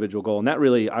a good individual goal, and that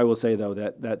really, I will say though,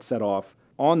 that set off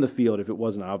on the field. If it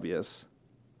wasn't obvious,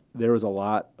 there was a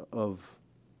lot of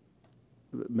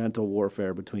mental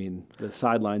warfare between the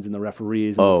sidelines and the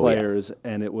referees and the players,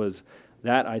 and it was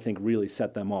that I think really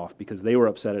set them off because they were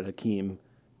upset at Hakeem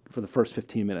for the first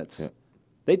 15 minutes. Yeah.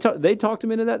 They talked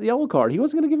him into that yellow card. He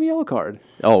wasn't going to give him a yellow card.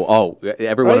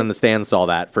 Everyone Right? in the stands saw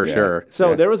that for sure.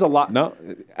 So there was a lot. No,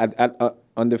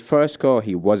 on the first call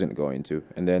he wasn't going to,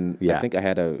 and then Yeah. I think I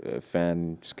had a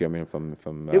fan screaming from.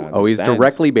 He's the stands.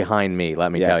 directly behind me.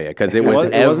 Let me Yeah. tell you, because It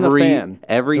wasn't a fan.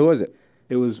 Who was it?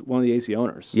 It was one of the AC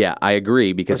owners. Yeah, I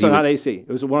agree because So he not was, AC. It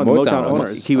was one of the Motown Motown owners.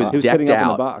 owners. he was sitting decked up in the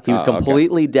out. box. He was okay.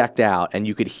 completely decked out, and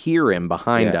you could hear him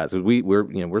behind Yeah. us.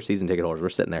 We're season ticket holders. We're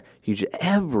sitting there.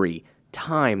 Every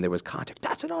time there was contact,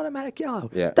 that's an automatic yellow.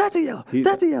 Yeah. That's a yellow.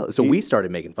 That's a yellow. So we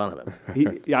started making fun of him.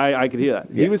 I could hear that.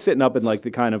 He was sitting up in like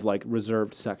the kind of like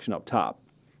reserved section up top.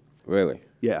 Really?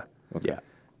 Yeah. Yeah,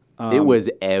 it was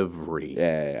every.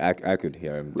 Yeah, I could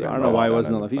hear him. I don't know why he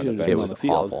wasn't on the field. He should have just It been on was the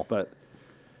field. awful. But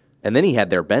And then he had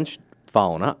their bench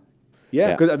following up. yeah,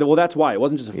 Yeah. 'cause- well, that's why. It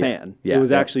wasn't just a fan. Yeah. It was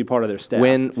Yeah. actually part of their staff.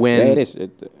 When Yeah, it is.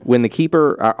 when the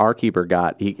keeper, our keeper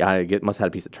must have had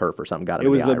a piece of turf or something. Got him It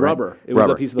in was the the eye, right? rubber. It was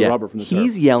the piece of the rubber from the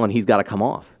He's turf. yelling, he's got to come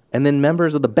off. And then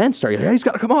members of the bench start yelling, he's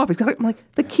got to come off. I'm like,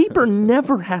 the keeper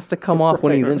never has to come off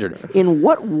when he's injured. In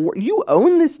what you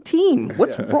own this team?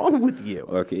 What's wrong with you?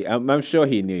 Okay, I'm sure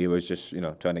he knew he was just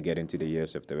trying to get into the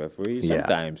ears of the referee. Yeah.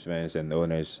 Sometimes fans and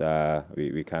owners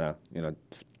we kind of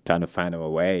trying to find a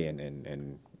way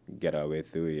and get our way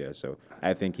through here. So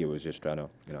I think he was just trying to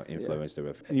influence the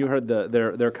referee. And you heard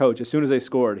their coach as soon as they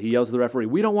scored, he yells to the referee,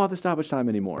 "We don't want the stoppage time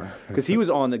anymore," because he was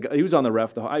on the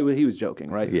ref. He was joking,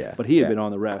 right? Yeah. But he had Yeah. been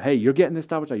on the ref. Hey, you're getting this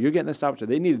stoppage time. You're getting this stoppage time.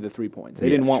 They needed the 3 points. They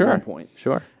didn't want sure. 1 point.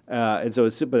 Sure. And so,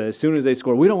 but as soon as they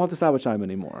scored, we don't want the stoppage time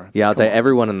anymore. It's Yeah, I'll like, tell you,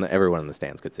 come on. everyone in the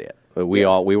stands could see it. But we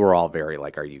were all very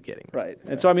like, are you kidding me? Right.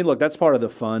 And so, I mean, look, that's part of the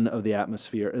fun of the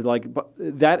atmosphere. Like, but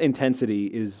that intensity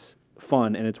is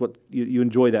fun, and it's what you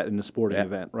enjoy that in a sporting Yeah.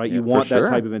 event, right? Yeah, You want for sure. that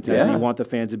type of intensity. Yeah. You want the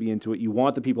fans to be into it. You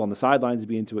want the people on the sidelines to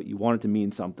be into it. You want it to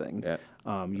mean something.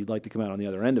 Yeah. You'd like to come out on the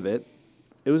other end of it.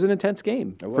 It was an intense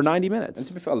game for was. 90 And minutes.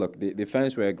 to be fair, look, the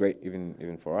fans were great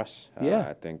even for us. Yeah.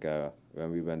 I think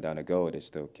when we went down a goal, they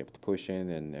still kept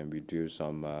pushing and we drew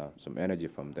some energy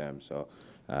from them. So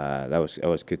that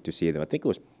was good to see them. I think it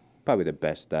was probably the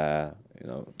best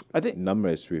I think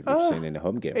numbers we've seen in the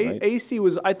home game, right? AC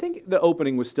was. I think the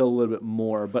opening was still a little bit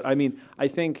more, but I mean, I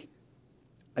think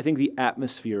the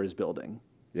atmosphere is building.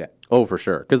 Yeah. Oh, for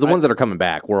sure. Because the ones that are coming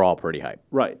back, we're all pretty hyped.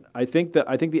 Right. I think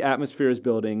the atmosphere is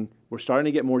building. We're starting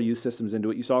to get more youth systems into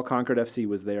it. You saw Concord FC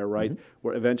was there, right?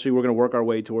 Where eventually we're going to work our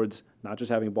way towards not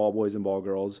just having ball boys and ball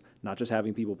girls, not just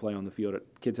having people play on the field,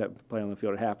 play on the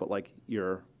field at half, but like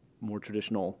your more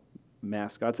traditional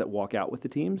mascots that walk out with the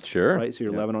teams. Sure. Right. So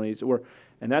you're 11 on each,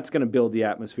 and that's going to build the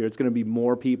atmosphere. It's going to be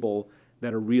more people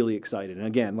that are really excited. And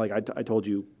again, like I told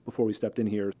you before we stepped in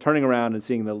here, turning around and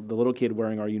seeing the little kid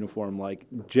wearing our uniform like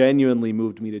genuinely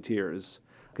moved me to tears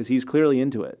because he's clearly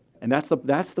into it. And that's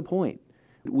the point.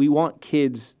 We want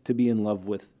kids to be in love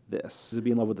with this, to be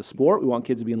in love with the sport. We want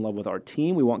kids to be in love with our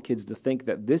team. We want kids to think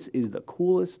that this is the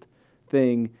coolest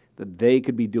thing that they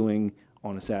could be doing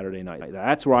on a Saturday night.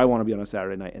 That's where I want to be on a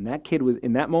Saturday night. And that kid was,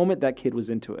 in that moment, that kid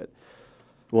was into it.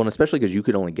 Well, and especially because you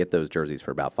could only get those jerseys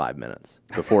for about 5 minutes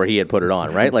before he had put it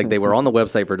on, right? Like they were on the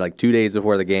website for like 2 days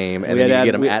before the game, and then you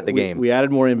get them at the game. We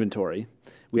added more inventory.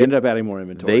 We ended up adding more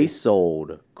inventory. They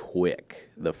sold quick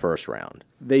the first round.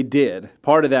 They did.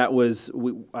 Part of that was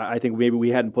I think maybe we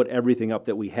hadn't put everything up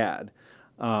that we had,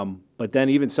 but then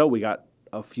even so, we got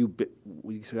a few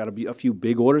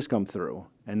big orders come through,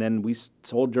 and then we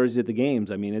sold jerseys at the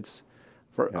games. I mean, it's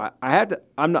I had to.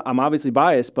 I'm obviously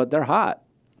biased, but they're hot.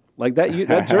 Like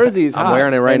that jersey is hot. I'm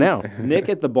wearing it right now. Nick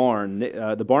at the Barn.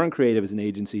 The Barn Creative is an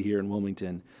agency here in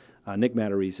Wilmington. Nick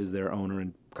Matarese is their owner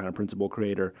and kind of principal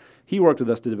creator. He worked with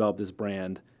us to develop this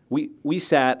brand. He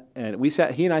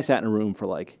and I sat in a room for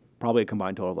like probably a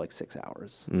combined total of like 6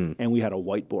 hours. And we had a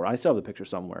whiteboard. I still have the picture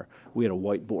somewhere. We had a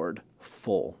whiteboard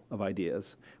full of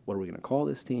ideas. What are we going to call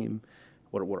this team?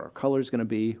 What are our colors going to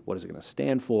be? What is it going to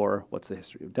stand for? What's the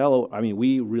history of Delaware? I mean,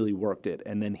 we really worked it.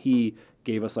 And then he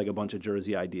gave us like a bunch of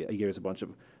jersey ideas. He gave us a bunch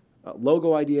of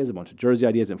logo ideas, a bunch of jersey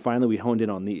ideas, and finally we honed in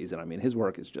on these. And I mean, his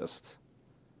work is just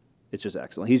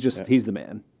excellent. He's the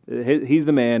man. He's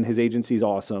the man. His agency's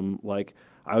awesome. Like,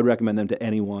 I would recommend them to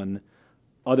anyone.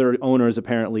 Other owners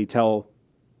apparently tell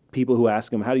people who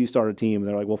ask them, how do you start a team? And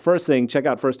they're like, well, first thing, check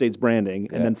out First Aid's branding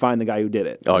and then find the guy who did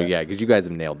it. Oh, yeah, because you guys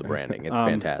have nailed the branding. It's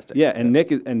fantastic. Yeah, and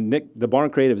Nick, the Barn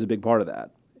Creative is a big part of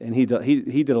that. And he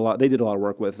did a lot. They did a lot of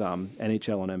work with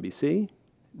NHL on NBC.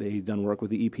 He's done work with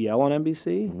the EPL on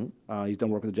NBC. He's done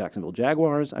work with the Jacksonville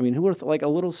Jaguars. I mean, who are like a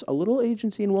little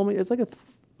agency in Wilmington? It's like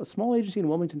a small agency in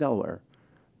Wilmington, Delaware,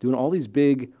 doing all these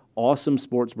big, awesome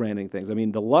sports branding things. I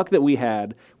mean, the luck that we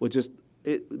had was just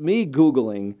me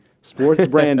Googling sports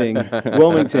branding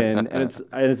Wilmington, and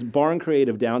it's Barn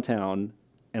Creative downtown.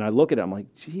 And I look at it, I'm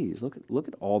like, geez, look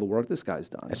at all the work this guy's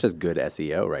done. That's just good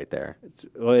SEO right there.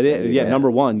 Well, it is. Yeah, number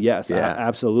one, yes, Yeah.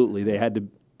 absolutely. They had to,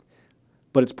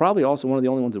 but it's probably also one of the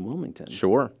only ones in Wilmington.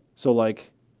 Sure. So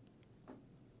like,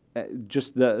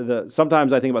 just the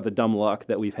sometimes I think about the dumb luck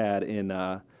that we've had in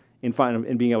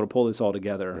being able to pull this all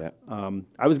together. Yeah.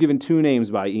 I was given 2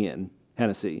 names by Ian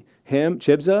Hennessy, him,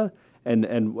 Chibza,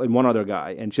 and one other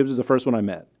guy. And Chibza's the first one I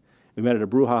met. We met at a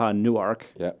brouhaha in Newark.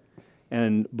 Yeah.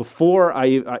 And before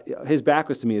his back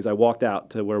was to me as I walked out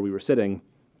to where we were sitting,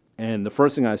 and the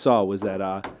first thing I saw was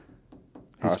that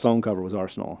his phone cover was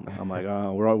Arsenal. I'm like,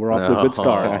 oh, we're off to a good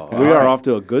start. We are off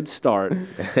to a good start.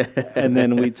 And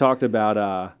then we talked about.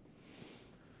 I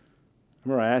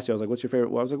remember I asked you, I was like, what's your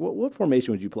favorite? Well, I was like, what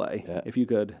formation would you play if you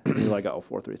could? And you're like,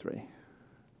 4-3-3.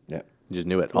 Yeah. You just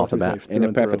knew it off the bat. In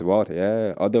the perfect world,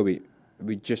 yeah. Although we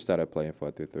just started playing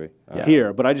 4-3-3.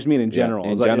 Here, but I just mean in general. in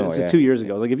I was like, general, this is 2 years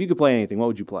ago. Like, if you could play anything, what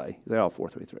would you play? He's like,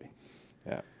 4-3-3.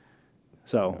 Yeah.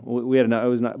 So we had it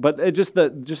was not, but it just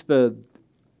the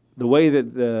way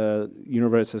that the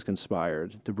universe has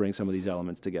conspired to bring some of these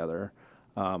elements together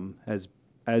has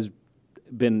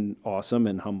been awesome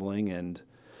and humbling and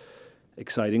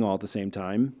exciting all at the same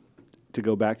time. To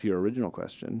go back to your original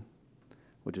question,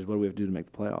 which is what do we have to do to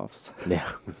make the playoffs? Yeah,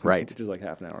 right. Which is like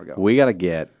half an hour ago. We got to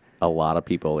get a lot of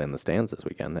people in the stands this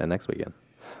weekend and next weekend.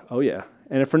 Oh yeah,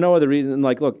 and if for no other reason,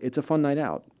 like, look, it's a fun night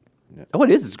out. Oh,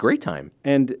 it is. It's a great time.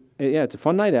 And yeah, it's a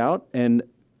fun night out. And,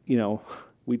 you know,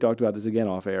 we talked about this again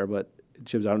off air, but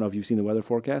Chibs, I don't know if you've seen the weather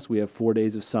forecast. We have 4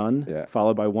 days of sun,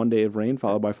 followed by 1 day of rain,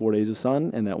 followed by 4 days of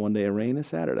sun, and that 1 day of rain is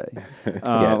Saturday.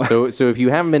 Yeah. So if you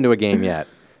haven't been to a game yet,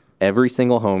 every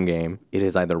single home game, it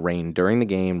is either rain during the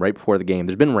game, right before the game.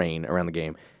 There's been rain around the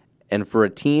game. And for a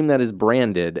team that is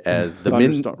branded as the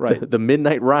the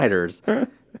Midnight Riders,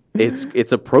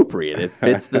 it's appropriate. It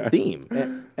fits the theme.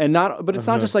 But it's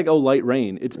not just like light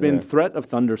rain. It's been threat of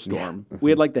thunderstorm. We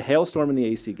had like the hailstorm in the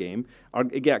AC game.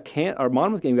 Our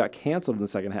Monmouth game got canceled in the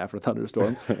second half for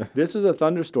thunderstorm. This was a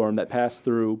thunderstorm that passed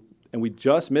through, and we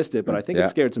just missed it. But I think it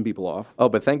scared some people off. Oh,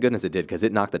 but thank goodness it did, because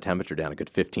it knocked the temperature down a good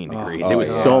 15 degrees. It was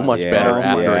so much better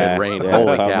after it had rained.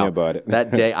 Holy tell cow! me about it.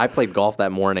 That day, I played golf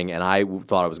that morning, and I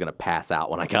thought I was going to pass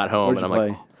out when I got home. Where'd and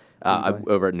you I'm like,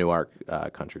 over at Newark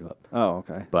Country Club. Oh,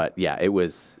 okay. But yeah, it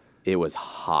was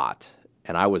hot,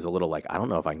 and I was a little like, I don't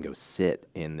know if I can go sit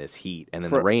in this heat. And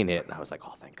then the rain hit, and I was like,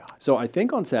 oh, thank God. So I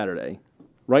think on Saturday,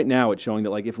 right now it's showing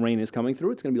that like if rain is coming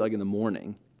through, it's going to be like in the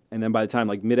morning, and then by the time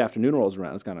like mid-afternoon rolls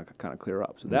around, it's going to kind of clear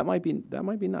up. So that might be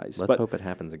nice. Let's hope it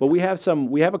happens again. But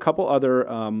we have a couple other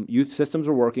youth systems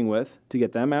we're working with to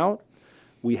get them out.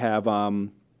 We have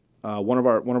one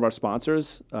of our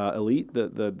sponsors, Elite,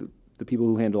 the people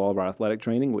who handle all of our athletic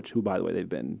training, who by the way they've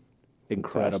been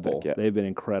incredible. Yeah. They've been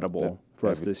incredible for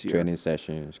us this year. Training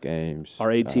sessions, games.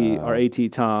 Our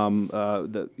AT Tom,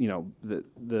 the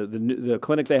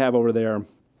clinic they have over there,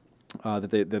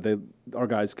 that our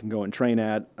guys can go and train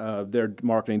at. Their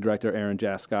marketing director, Erin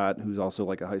Jascott, who's also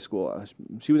like a high school,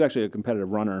 she was actually a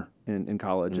competitive runner in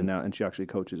college, and she actually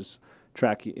coaches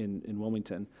track in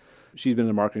Wilmington. She's been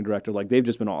the marketing director. Like, they've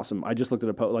just been awesome. I just looked at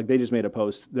a post. Like, they just made a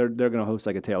post. They're going to host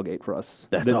like a tailgate for us.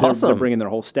 That's They're awesome. bringing their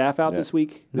whole staff out this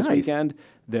Nice. weekend.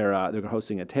 They're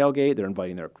hosting a tailgate. They're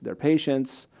inviting their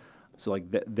patients. So like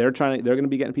they're going to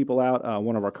be getting people out.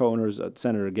 One of our co-owners,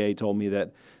 Senator Gay, told me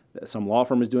that some law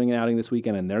firm is doing an outing this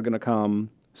weekend, and they're going to come.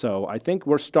 So I think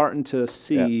we're starting to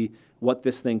see what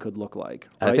this thing could look like.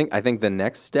 Right? I think the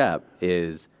next step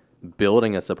is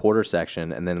building a supporter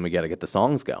section, and then we got to get the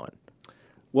songs going.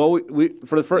 Well, we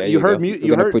for the first There you go. heard We're you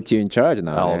gonna heard put you in charge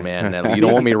now. Oh man, you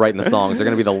don't want me writing the songs. They're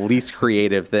gonna be the least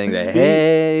creative thing.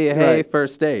 Hey, Right.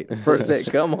 first date,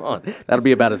 come on. That'll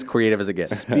be about as creative as it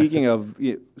gets. speaking of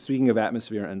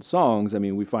atmosphere and songs. I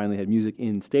mean, we finally had music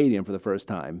in stadium for the first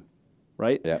time,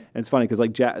 right? Yeah. And it's funny because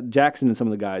like Jackson and some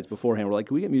of the guys beforehand were like,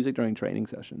 "Can we get music during training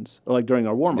sessions or like during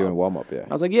our warm up?" Doing warm up, yeah.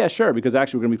 I was like, "Yeah, sure," because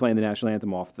actually we're going to be playing the national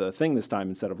anthem off the thing this time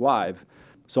instead of live.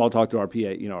 So I'll talk to our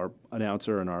PA, our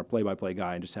announcer and our play-by-play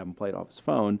guy, and just have him play it off his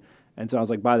phone. And so I was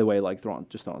like, by the way, like throw on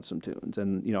some tunes.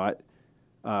 And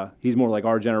he's more like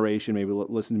our generation, maybe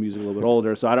listen to music a little bit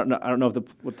older. So I don't know if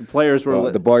what the players were.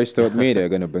 Well, the boys told me they're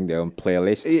going to bring their own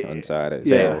playlist on Saturday.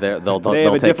 Yeah. They'll They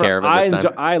have a take care of it this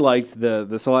time. I liked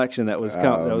the selection that was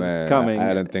Man, coming.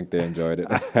 I don't think they enjoyed it.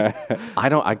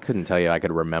 I couldn't tell you. I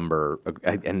could remember,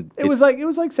 and It was like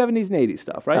 70s and 80s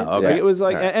stuff, right? Oh, okay. Like, it was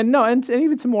like, All right. and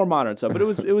even some more modern stuff. But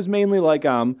it was mainly like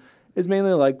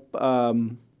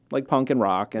like punk and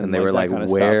rock, and they were that like, kind of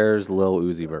stuff. "Where's Lil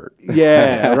Uzi Vert?"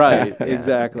 Yeah, right,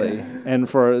 exactly. And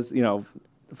for like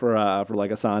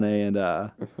Asane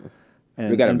and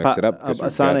We gotta mix it up, 'cause we've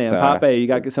Asane got, and Pape, you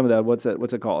got to get some of that. What's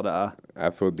it called?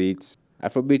 Afrobeat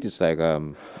is like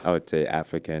I would say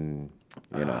African,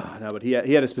 No, but he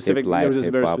had a specific. Hip-life, There was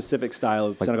a very hip-hop. specific style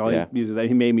of Senegalese yeah. music that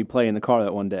he made me play in the car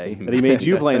that one day. That he made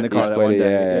you play in the car He's that played one it,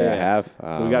 day. I have.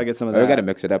 So we got to get some of We got to that.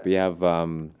 mix it up. We have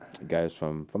guys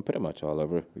from pretty much all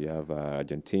over. We have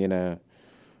Argentina,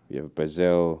 we have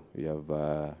Brazil, we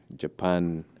have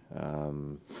Japan,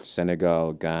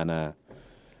 Senegal, Ghana.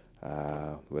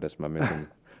 What else am I missing?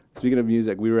 Speaking of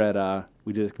music, we did a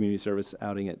community service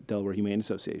outing at Delaware Humane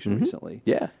Association recently.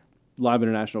 Yeah. A lot of our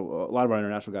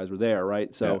international guys were there,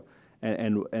 right? So,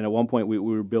 and at one point we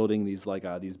were building these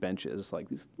these benches, like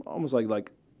these almost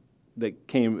like they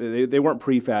weren't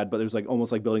prefab, but it was like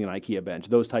almost like building an IKEA bench.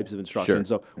 Those types of instructions.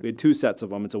 Sure. So we had 2 sets of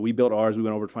them, and so we built ours. We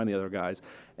went over to find the other guys,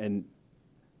 and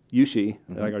Yushi,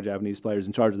 like our Japanese players,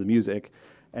 in charge of the music,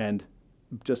 and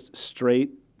just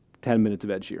straight 10 minutes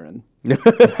of Ed Sheeran. I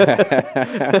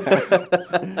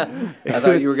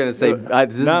thought you were gonna say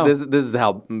this is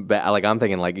how bad. Like, I'm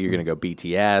thinking like you're gonna go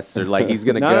BTS or like he's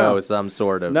gonna go some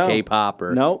sort of K-pop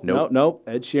or nope.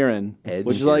 Ed Sheeran,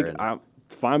 which is like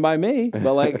fine by me,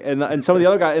 but like and some of the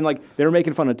other guys, and like they were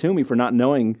making fun of Toomey for not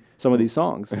knowing some of these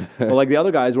songs, but like the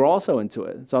other guys were also into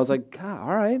it. So I was like, God,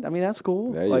 all right. I mean, that's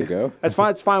cool. There like, you go. That's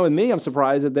fine. It's fine with me. I'm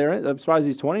surprised that I'm surprised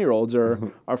these 20-year-olds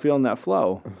are feeling that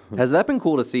flow. Has that been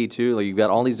cool to see too? Like, you've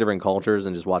got all these different cultures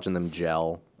and just watching them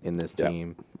gel in this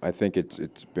team. I think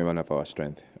it's been one of our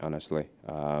strengths, honestly.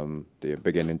 They're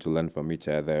beginning to learn from each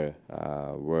other,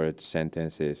 words,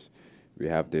 sentences. We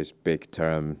have this big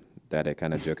term that I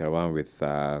kind of joke around with.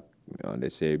 They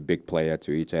say big player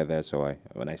to each other. So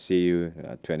when I see you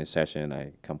at training session,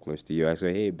 I come close to you. I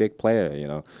say, hey, big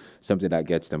player, something that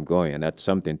gets them going. And that's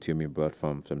something to me brought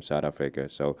from South Africa.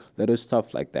 So little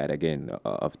stuff like that, again,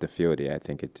 off the field, I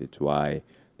think it's why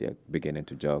they're beginning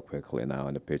to gel quickly now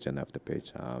on the pitch and off the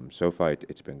pitch. So far,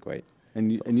 it's been great. And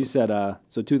you said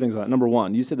so 2 things on that. Number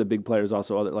 1, you said the big players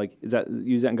also other like is that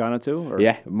use that in Ghana too? Or?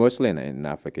 Yeah, mostly in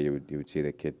Africa, you would see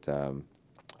the kid.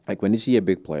 Like when you see a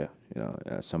big player,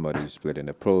 somebody who's played in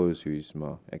the pros, who's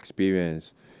more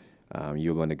experienced,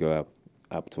 you want to go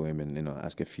up to him and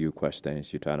ask a few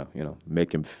questions. You try to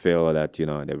make him feel that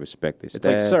they respect his. It's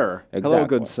like, sir, exactly. Hello,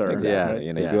 good sir. Exactly.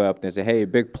 Yeah, You go up and say, hey,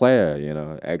 big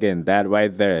player. Again, that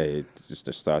right there, it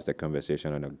just starts the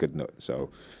conversation on a good note. So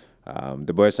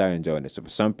the boys are enjoying it. So for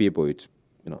some people, it's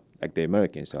like the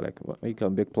Americans are like, what you call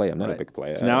a big player? I'm not a big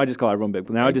player. So now I just call everyone big.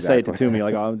 Now I just say it to Toomey,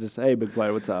 like, I'm just, hey, big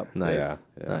player, what's up? Nice. Yeah.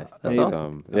 Nice. But, That's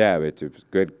awesome. it's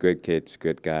good kids,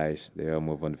 good guys. They all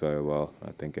move on very well.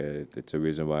 I think it's a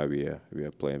reason why we are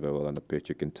playing very well on the pitch.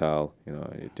 You can tell,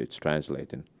 it's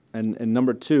translating. And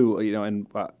number 2, and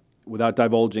without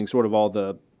divulging sort of all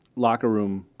the locker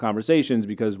room conversations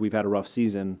because we've had a rough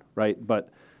season, right? But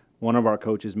one of our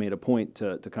coaches made a point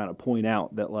to kind of point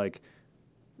out that like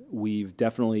we've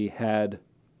definitely had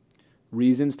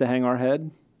reasons to hang our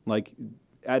head. Like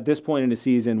at this point in the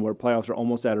season where playoffs are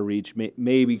almost out of reach,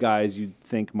 maybe guys you'd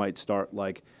think might start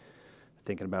like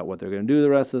thinking about what they're going to do the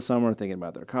rest of the summer, thinking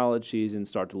about their college season,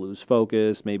 start to lose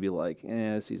focus, maybe like,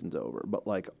 the season's over. But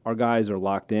like our guys are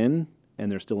locked in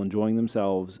and they're still enjoying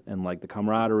themselves, and like the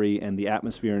camaraderie and the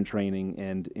atmosphere in training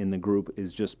and in the group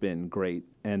has just been great.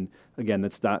 And again,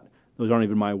 those aren't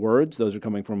even my words. Those are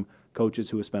coming from coaches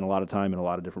who have spent a lot of time in a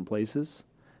lot of different places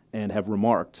and have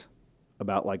remarked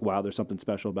about like, wow, there's something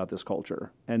special about this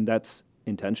culture. And that's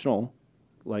intentional.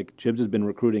 Like Chibs has been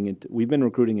recruiting, we've been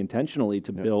recruiting intentionally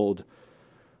to build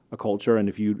a culture. And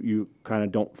if you kind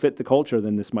of don't fit the culture,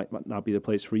 then this might not be the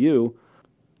place for you.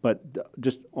 But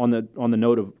just on the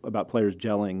note about players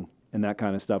gelling and that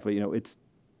kind of stuff,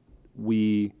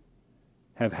 we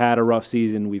have had a rough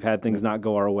season. We've had things not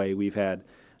go our way. We've had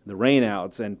the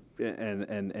rainouts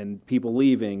and people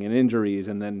leaving and injuries,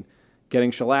 and then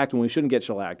getting shellacked when we shouldn't get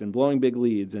shellacked, and blowing big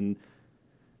leads. And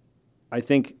I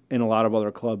think in a lot of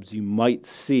other clubs, you might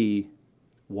see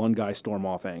one guy storm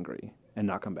off angry and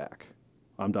not come back.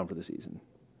 I'm done for the season.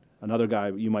 Another guy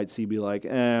you might see be like,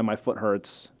 my foot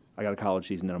hurts. I got a college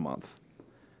season in a month.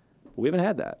 But we haven't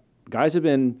had that. Guys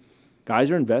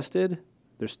are invested.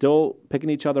 They're still picking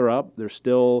each other up. They're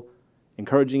still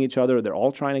encouraging each other. They're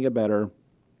all trying to get better.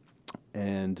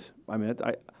 And I mean,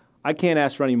 I can't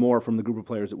ask for any more from the group of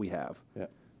players that we have. Yeah,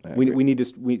 we need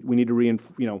to we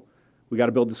got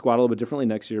to build the squad a little bit differently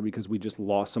next year because we just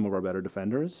lost some of our better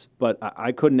defenders. But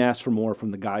I couldn't ask for more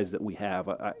from the guys that we have.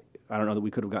 I don't know that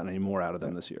we could have gotten any more out of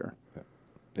them this year. Yeah.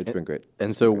 It's been great.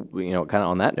 And so, kind of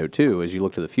on that note too, as you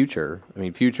look to the future, I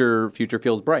mean, future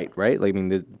feels bright, right? Like, I mean,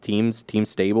 the team's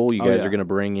stable. You guys are going to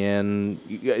bring in.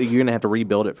 You're going to have to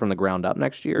rebuild it from the ground up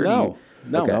next year. No,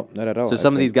 Okay. Not at all. So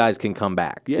some of these guys can come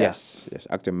back. Yeah. Yes.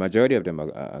 Actually, majority of them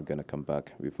are going to come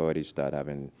back. We've already started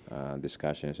having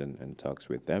discussions and talks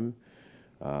with them.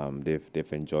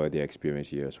 They've enjoyed the experience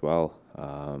here as well,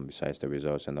 besides the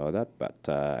results and all that. But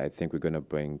I think we're going to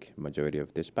bring majority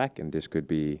of this back, and this could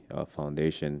be our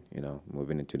foundation,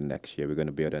 moving into the next year. We're going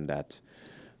to build on that,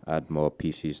 add more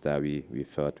pieces that we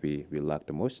felt we lacked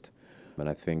the most. And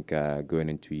I think going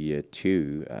into year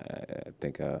 2, I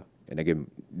think, and again,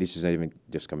 this is not even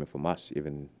just coming from us,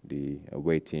 even the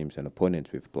away teams and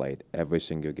opponents we've played, every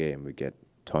single game we get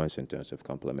tons in terms of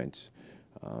compliments.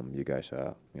 You guys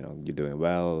are, you're doing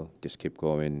well. Just keep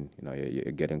going.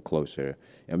 You're getting closer,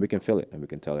 and we can feel it, and we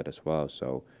can tell it as well.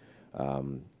 So,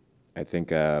 I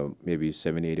think maybe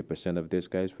 70-80% of these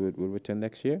guys will return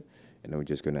next year, and we're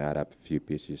just going to add up a few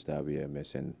pieces that we are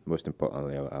missing. Most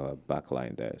importantly, our back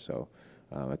line there. So,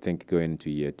 I think going into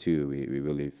year 2, we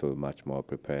really feel much more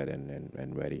prepared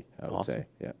and ready. I would say,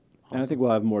 yeah. Awesome. And I think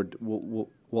we'll have more.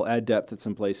 We'll add depth at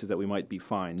some places that we might be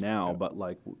fine now, but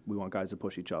like we want guys to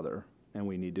push each other. And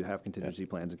we need to have contingency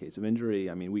plans in case of injury.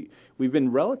 I mean, we've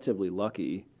been relatively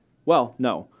lucky. Well,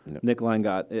 no. Nick Line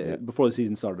got, before the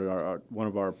season started, one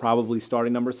of our probably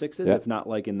starting number 6s, if not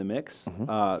like in the mix.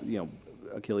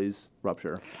 Achilles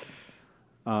rupture.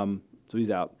 So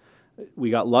he's out. We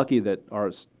got lucky that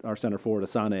our center forward,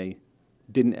 Asane,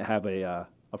 didn't have a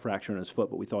fracture in his foot,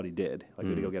 but we thought he did. Like,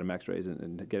 we had to go get him x-rays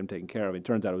and get him taken care of. It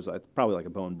turns out it was probably like a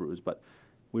bone bruise, but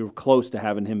we were close to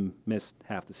having him miss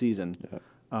half the season. Yeah.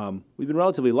 We've been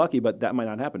relatively lucky, but that might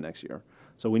not happen next year.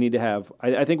 So we need to have.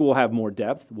 I think we'll have more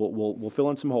depth. We'll fill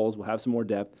in some holes. We'll have some more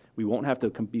depth. We won't have to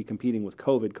be competing with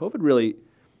COVID. COVID really.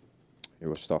 It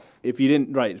was tough. If you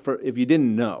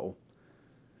didn't know,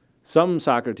 some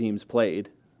soccer teams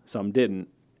played, some didn't,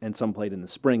 and some played in the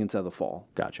spring instead of the fall.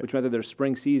 Gotcha. Which meant that their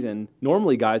spring season.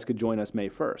 Normally, guys could join us May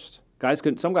 1st.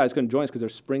 Some guys couldn't join us because their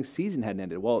spring season hadn't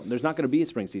ended. Well, there's not going to be a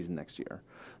spring season next year.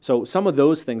 So some of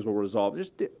those things will resolve.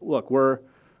 Just look,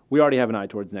 we already have an eye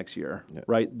towards next year,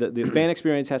 right? The fan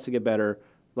experience has to get better.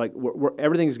 Like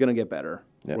everything's going to get better.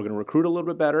 We're going to recruit a little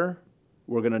bit better.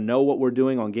 We're going to know what we're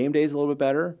doing on game days a little bit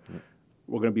better.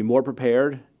 We're going to be more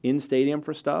prepared in stadium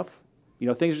for stuff.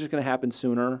 Things are just going to happen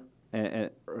sooner and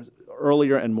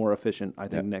earlier and more efficient, I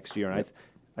think, next year. And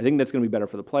I think that's going to be better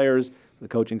for the players, for the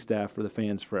coaching staff, for the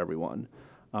fans, for everyone.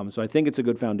 So I think it's a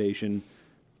good foundation.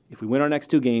 If we win our next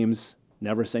 2 games,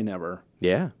 never say never.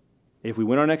 Yeah. If we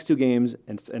win our next 2 games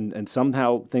and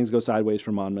somehow things go sideways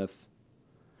for Monmouth,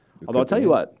 although I'll tell you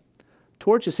what,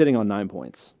 Torch is sitting on 9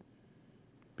 points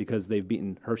because they've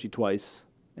beaten Hershey twice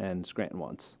and Scranton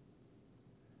once.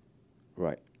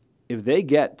 Right. If they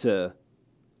get to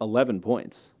 11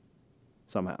 points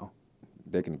somehow,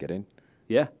 they can get in.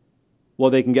 Yeah.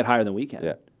 Well, they can get higher than we can.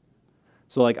 Yeah.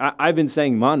 So, like, I've been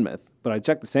saying Monmouth But I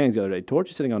checked the standings the other day. Torch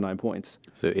is sitting on 9 points.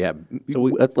 So yeah, So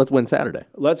let's win Saturday.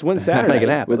 Let's win Saturday. Make it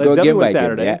happen. Let's We'll go definitely game win by game,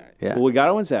 Saturday. yeah. Well, we got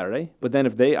to win Saturday. But then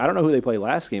I don't know who they play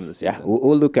last game of the season. Yeah,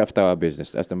 we'll look after our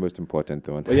business. That's the most important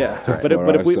one. But yeah,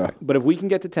 but if we can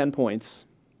get to 10 points,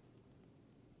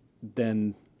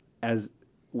 then as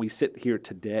we sit here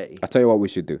today, I'll tell you what we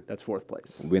should do. that's 4th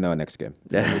place. Win our next game.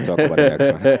 We'll talk about the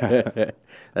next one.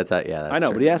 That's how. Yeah, that's I know,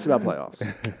 true. but he asked about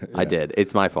playoffs. I did.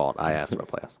 It's my fault. I asked about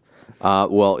playoffs.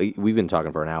 Well, we've been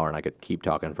talking for an hour, and I could keep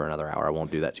talking for another hour. I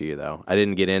won't do that to you, though. I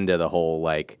didn't get into the whole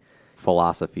like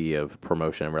philosophy of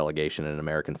promotion and relegation in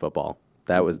American football.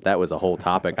 That was a whole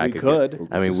topip. We could.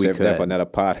 I mean, we Save that for could. another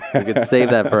part. We could save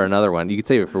that for another one. You could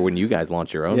save it for when you guys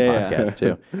launch your own Yeah. podcast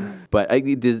too. But do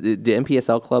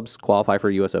MPSL clubs qualify for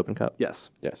U.S. Open Cup?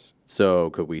 Yes. Yes. So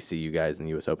could we see you guys in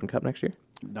the U.S. Open Cup next year?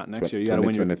 Not next year. You got to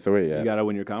win your 2023, yeah. You got to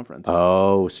win your conference.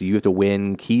 Oh, so you have to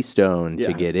win Keystone to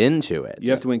Yeah. get into it.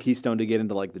 You have to win Keystone to get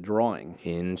into like the drawing.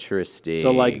 Interesting.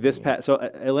 So like so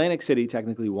Atlantic City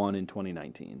technically won in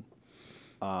 2019.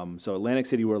 So Atlantic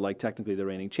City were like technically the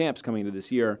reigning champs coming into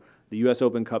this year. The U.S.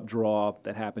 Open Cup draw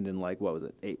that happened in like what was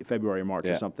it, February or March or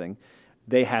Yeah. something.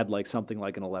 They had like something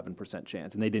like an 11%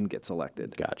 chance, and they didn't get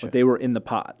selected. Gotcha. But they were in the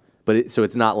pot. But so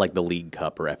it's not like the League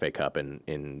Cup or FA Cup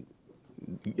in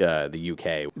the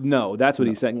UK. No, that's what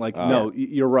he's saying. Like,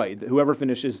 you're right. Whoever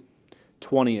finishes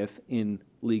 20th in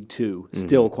League Two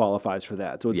still qualifies for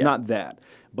that. So it's Yeah. not that,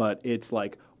 but it's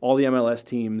like all the MLS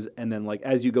teams, and then like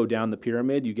as you go down the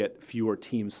pyramid, you get fewer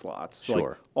team slots. So Sure.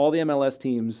 like all the MLS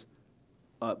teams,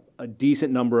 a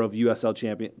decent number of USL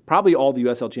champion, probably all the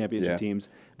USL championship Yeah. teams.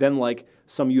 Then like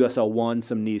some USL 1,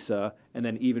 some NISA, and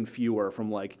then even fewer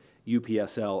from like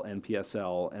UPSL,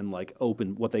 NPSL, and like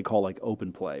what they call like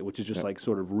open play, which is just like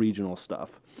sort of regional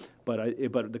stuff. But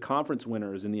the conference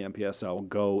winners in the NPSL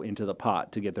go into the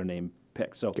pot to get their name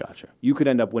picked. So Gotcha. you could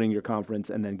end up winning your conference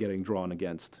and then getting drawn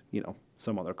against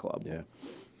some other club. Yeah.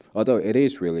 Although it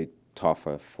is really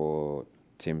tougher for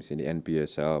teams in the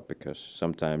NPSL because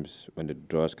sometimes when the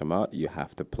draws come out, you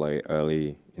have to play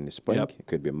early in the spring. Yep. It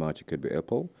could be March, it could be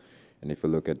April. And if you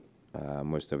look at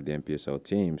most of the NPSL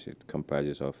teams, it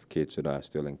comprises of kids that are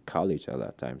still in college at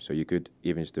that time. So you could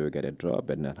even still get a draw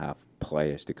but not have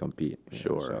players to compete.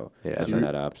 Sure. So Yeah. that's So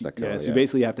another obstacle. Yeah, so you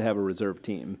basically have to have a reserve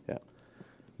team. Yeah.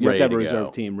 You have to have a Ready to reserve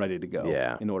go. team ready to go.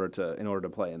 Yeah. In order to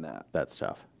play in that. That's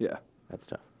tough. Yeah. That's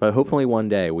tough. But hopefully one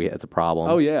day it's a problem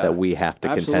Oh, yeah. that we have to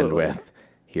contend Absolutely. with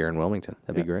here in Wilmington.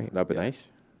 That'd be great. That'd be nice.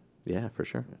 Yeah, for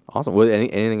sure. Awesome. Well,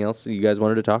 anything else you guys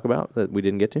wanted to talk about that we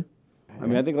didn't get to? I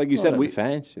mean, I think like you said, the we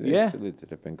fans, yeah.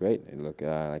 they've been great. And look,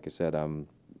 like I said,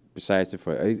 besides the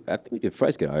first, I think the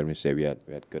first game I wouldn't say we had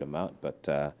good amount, but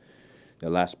the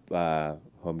last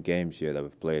home games here that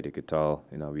we've played, you could tell,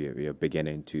 we are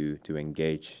beginning to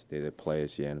engage the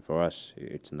players here, and for us,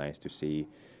 it's nice to see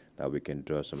that we can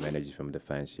draw some energy from the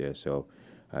fans here. So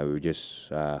we were just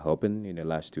hoping in the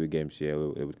last 2 games here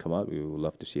it would come out. We would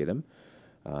love to see them.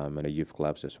 And the youth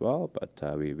clubs as well,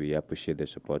 but we appreciate the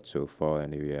support so far,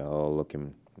 and we are all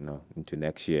looking, into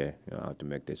next year, to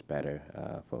make this better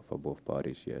for both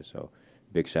parties here. So,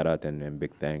 big shout out and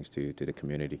big thanks to the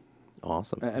community.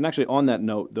 Awesome. And actually, on that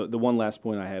note, the one last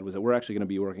point I had was that we're actually going to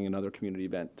be working another community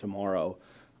event tomorrow.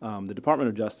 The Department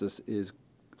of Justice is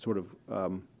sort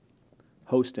of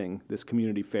hosting this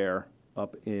community fair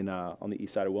up in on the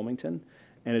east side of Wilmington.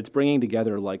 And it's bringing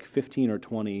together like 15 or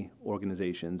 20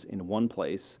 organizations in one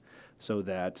place so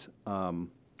that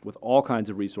with all kinds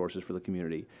of resources for the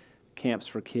community, camps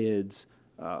for kids,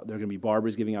 there are going to be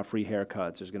barbers giving out free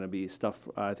haircuts. There's going to be stuff,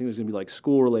 I think there's going to be like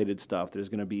school-related stuff. There's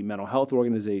going to be mental health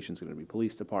organizations. There's going to be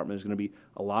police department. There's going to be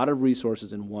a lot of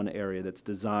resources in one area that's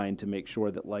designed to make sure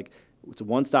that like it's a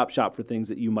one-stop shop for things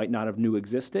that you might not have knew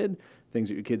existed, things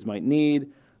that your kids might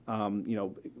need.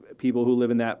 People who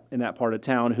live in that part of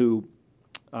town who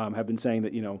have been saying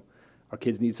that, our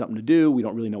kids need something to do. We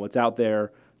don't really know what's out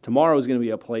there. Tomorrow is going to be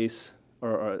a place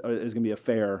or is going to be a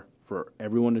fair for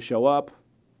everyone to show up,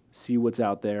 see what's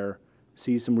out there,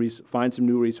 find some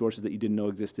new resources that you didn't know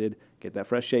existed, get that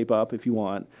fresh shape up if you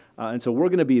want. And so we're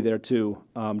going to be there too,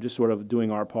 just sort of doing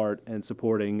our part and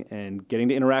supporting and getting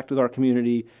to interact with our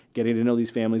community, getting to know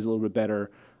these families a little bit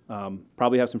better.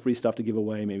 Probably have some free stuff to give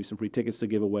away, maybe some free tickets to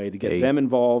give away to get them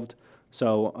involved.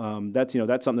 So that's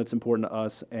something that's important to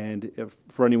us. And if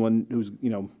for anyone who's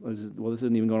this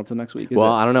isn't even going up till next week. Is Well,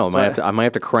 it? I don't know. So I might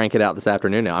have to crank it out this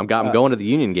afternoon now. I'm going to the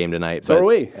Union game tonight. So but are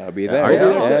we. I'll be there. Are you?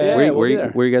 We'll be there too. Yeah, we'll be there.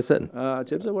 Where are you guys sitting?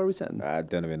 Chibsa, where are we sitting? I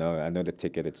don't even know. I know the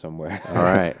ticket is somewhere. All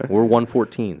right, we're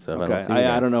 114. So if I don't Okay, see you I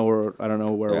there. don't know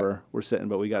where Yeah. we're sitting,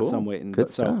 but we got Cool. some waiting. Good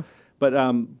but, stuff.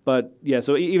 But yeah,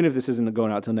 so even if this isn't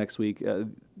going out till next week,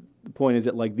 the point is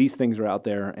that like these things are out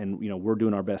there, and we're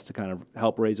doing our best to kind of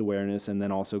help raise awareness, and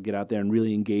then also get out there and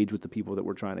really engage with the people that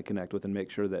we're trying to connect with, and make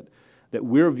sure that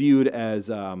we're viewed as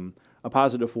a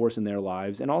positive force in their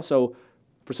lives. And also,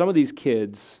 for some of these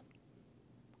kids,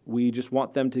 we just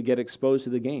want them to get exposed to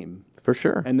the game. For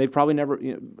sure. And they've probably never,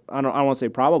 I don't want to say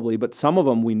probably, but some of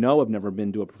them we know have never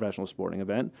been to a professional sporting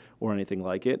event or anything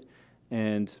like it.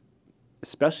 And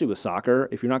especially with soccer,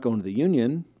 if you're not going to the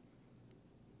Union,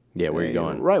 Yeah, where are you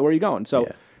going? Right, where are you going? So,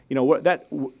 Yeah.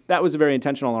 That was very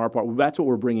intentional on our part. That's what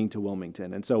we're bringing to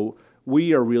Wilmington. And so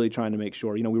we are really trying to make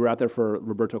sure, we were out there for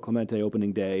Roberto Clemente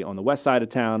opening day on the west side of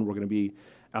town. We're going to be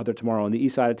out there tomorrow on the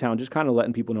east side of town, just kind of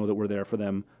letting people know that we're there for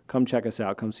them. Come check us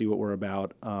out. Come see what we're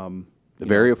about.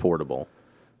 Very affordable.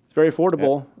 It's very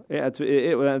affordable. Yeah,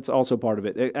 it's also part of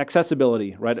it.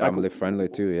 Accessibility, right? Family friendly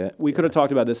too, yeah. We could have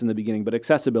talked about this in the beginning, but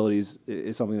accessibility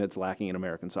is something that's lacking in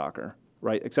American soccer,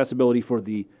 right? Accessibility for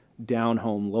the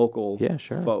down-home local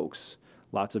folks.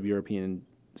 Lots of European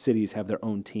cities have their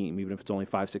own team, even if it's only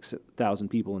 5,000-6,000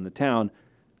 people in the town.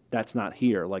 That's not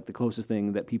here. Like the closest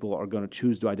thing that people are going to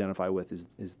choose to identify with is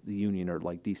the Union or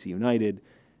like DC United,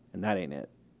 and that ain't it.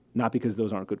 Not because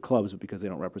those aren't good clubs, but because they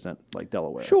don't represent like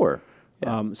Delaware. Sure.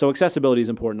 Yeah. So accessibility is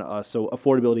important to us. So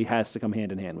affordability has to come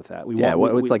hand in hand with that.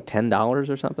 It's like $10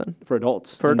 or something for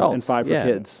adults. For adults, and $5 for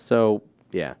kids. So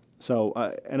yeah. So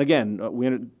and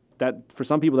again, that for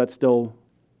some people that's still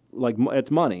like it's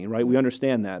money, right? We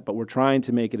understand that, but we're trying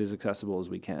to make it as accessible as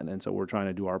we can, and so we're trying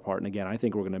to do our part. And again, I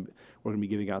think we're gonna be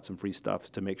giving out some free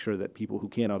stuff to make sure that people who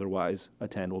can't otherwise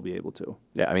attend will be able to.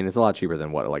 Yeah, I mean it's a lot cheaper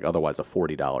than what like otherwise a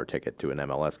 $40 ticket to an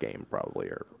MLS game probably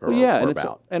or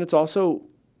and it's also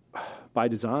by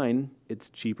design it's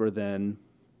cheaper than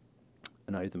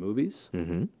a night at the movies.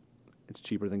 Mm-hmm. It's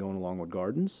cheaper than going to Longwood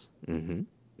Gardens. Mm-hmm.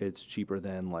 It's cheaper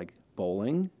than like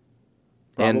bowling.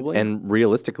 And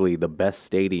realistically, the best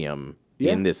stadium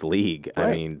in this league. Right.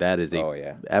 I mean, that is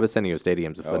Abicenio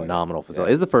Stadium's a phenomenal facility.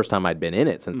 Yeah. This is the first time I'd been in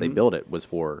it since they built it. Was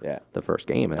for the first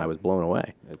game, and I was blown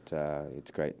away.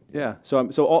 It's great. Yeah.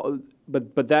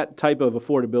 But that type of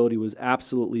affordability was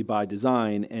absolutely by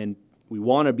design, and we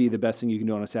want to be the best thing you can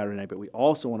do on a Saturday night, but we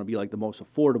also want to be like the most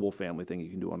affordable family thing you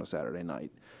can do on a Saturday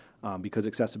night, because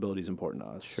accessibility is important to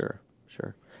us. Sure.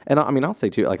 And I mean, I'll say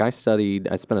too, like I spent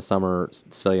a summer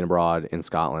studying abroad in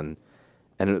Scotland,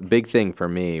 and a big thing for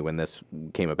me when this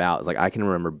came about is like I can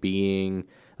remember being,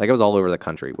 like I was all over the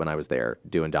country when I was there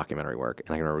doing documentary work,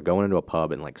 and I can remember going into a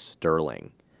pub in like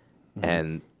Stirling,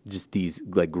 and just these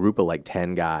like group of like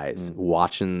 10 guys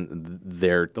watching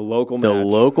the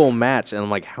local match, and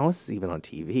I'm like, how is this even on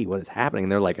TV? What is happening?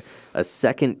 And they're like a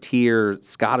second tier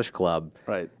Scottish club,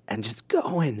 right? And just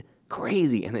going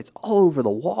crazy, and it's all over the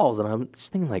walls, and I'm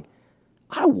just thinking like,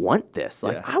 I want this.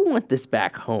 Like, I want this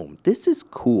back home. This is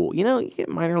cool. You get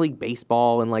minor league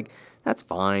baseball, and like that's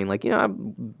fine. Like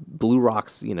Blue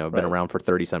Rocks, been around for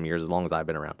 30-some years, as long as I've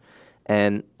been around,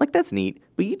 and like that's neat.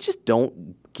 But you just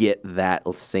don't get that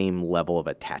same level of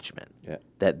attachment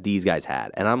that these guys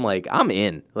had, and I'm like, I'm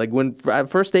in. Like when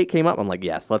First State came up, I'm like,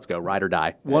 yes, let's go, ride or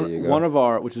die. One of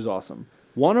our, which is awesome.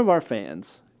 One of our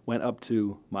fans went up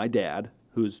to my dad,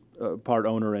 who's part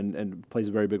owner and plays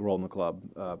a very big role in the club,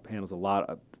 handles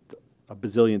a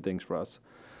bazillion things for us,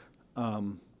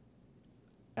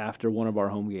 after one of our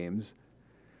home games,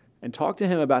 and talked to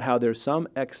him about how there's some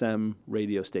XM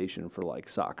radio station for like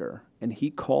soccer, and he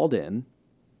called in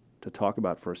to talk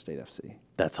about First State FC.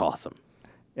 That's awesome.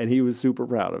 And he was super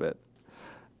proud of it.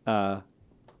 I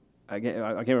can't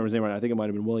remember his name right now. I think it might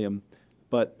have been William,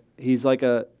 but he's like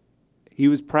he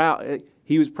was proud.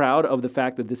 He was proud of the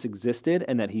fact that this existed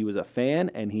and that he was a fan,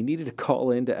 and he needed to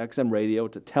call into XM Radio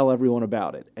to tell everyone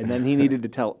about it. And then he needed to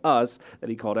tell us that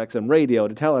he called XM Radio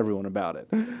to tell everyone about it.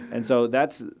 And so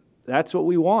that's what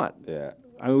we want. Yeah.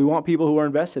 I mean, we want people who are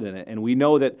invested in it, and we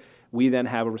know that we then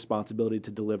have a responsibility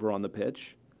to deliver on the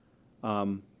pitch,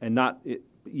 and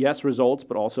yes, results,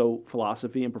 but also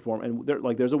philosophy and perform. And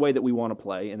there's a way that we want to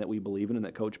play and that we believe in and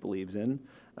that coach believes in,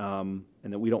 and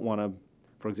that we don't want to.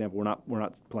 For example, we're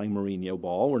not playing Mourinho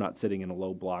ball. We're not sitting in a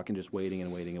low block and just waiting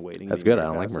and waiting and waiting. That's good. I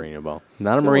don't like Mourinho ball.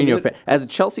 Not a Mourinho fan. As a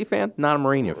Chelsea fan, not a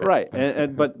Mourinho fan.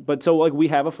 Right. But so like we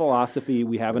have a philosophy,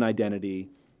 we have an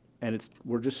identity, and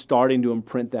we're just starting to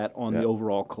imprint that on the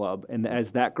overall club. And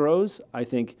as that grows, I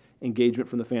think engagement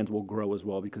from the fans will grow as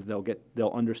well, because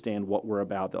they'll understand what we're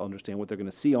about. They'll understand what they're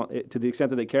going to see on it, to the extent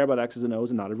that they care about X's and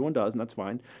O's, and not everyone does, and that's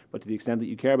fine. But to the extent that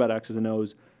you care about X's and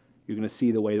O's, you're going to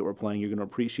see the way that we're playing. You're going to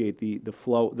appreciate the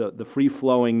flow, the free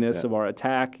flowingness of our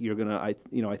attack. You're going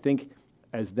to, I think,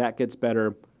 as that gets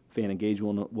better, fan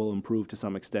engagement will improve to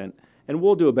some extent, And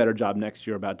we'll do a better job next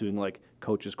year about doing like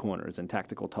coaches' corners and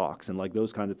tactical talks and like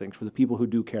those kinds of things for the people who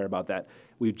do care about that.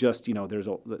 We've just, there's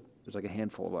like a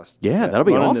handful of us. Yeah, that'll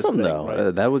be running this awesome thing, though.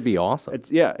 right? That would be awesome.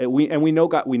 We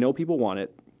know people want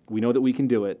it. We know that we can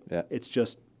do it. Yeah. It's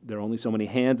just there are only so many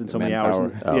hands and so many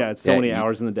manpower. hours. It's so many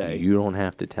hours in the day. You don't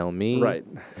have to tell me. Right.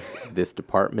 This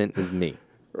department is me.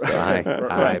 So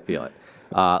I feel it.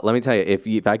 Let me tell you,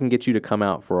 if I can get you to come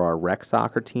out for our rec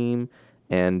soccer team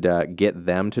and get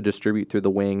them to distribute through the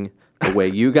wing the way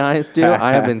you guys do,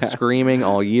 I have been screaming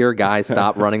all year, guys,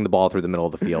 stop running the ball through the middle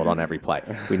of the field on every play.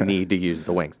 We need to use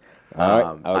the wings. All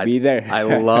right, I'll be there. I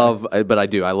love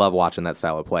watching that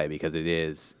style of play because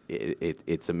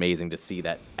it's amazing to see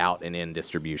that out and in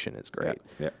distribution. It's great.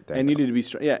 Yeah, And you need to be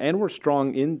strong. Yeah, and we're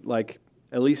strong in like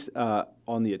at least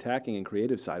on the attacking and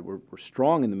creative side. We're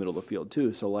strong in the middle of the field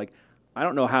too. So like, I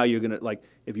don't know how you're gonna like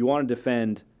if you want to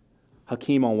defend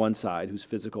Hakeem on one side, who's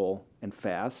physical and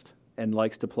fast and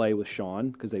likes to play with Sean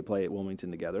because they play at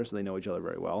Wilmington together, so they know each other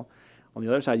very well. On the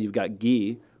other side, you've got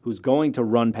Guy, who's going to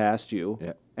run past you,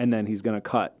 and then he's going to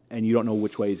cut, and you don't know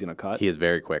which way he's going to cut. He is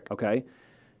very quick. Okay?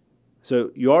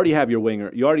 So you already have your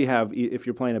winger. You already have, if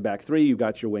you're playing a back three, you've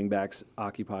got your wing backs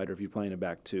occupied, or if you're playing a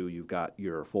back two, you've got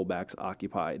your full backs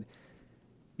occupied.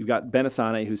 You've got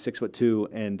Benasane, who's 6'2",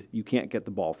 and you can't get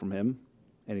the ball from him,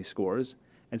 and he scores.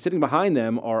 And sitting behind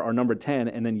them are our number 10,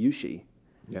 and then Yushi.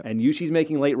 Yep. And Yushi's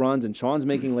making late runs, and Sean's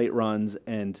making late runs,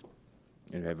 and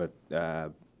you have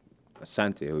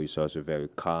Asante, who is also very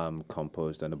calm,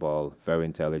 composed on the ball, very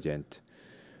intelligent.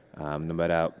 No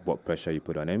matter what pressure you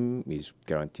put on him, he's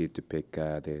guaranteed to pick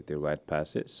the right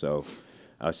passes. So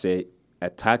I'll say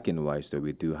attacking-wise, though,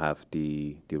 we do have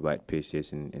the right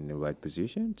pieces in the right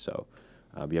position. So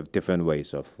we have different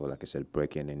ways of, like I said,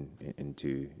 breaking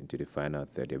into the final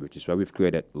third, which is why we've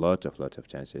created lots of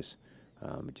chances.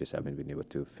 We just haven't been able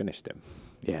to finish them.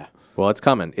 Yeah. Well, it's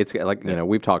coming. It's like,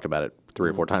 we've talked about it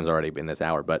 3 or 4 times already in this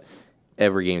hour, but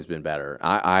every game's been better.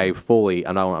 I'm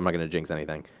not going to jinx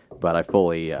anything, but I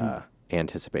fully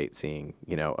anticipate seeing,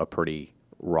 a pretty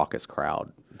raucous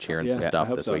crowd cheering some stuff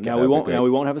this weekend. Now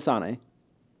we won't have Asane,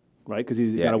 right? Because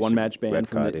he's got a one-match ban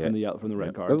from the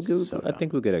red card. I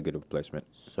think we'll get a good replacement.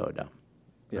 So dumb.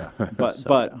 Yeah.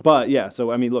 But yeah, so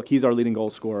I mean, look, he's our leading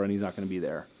goal scorer, and he's not going to be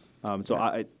there.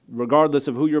 I, regardless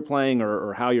of who you're playing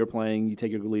or how you're playing, you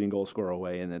take your leading goal scorer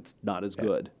away, and it's not as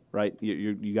good, right?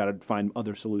 You got to find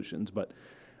other solutions. But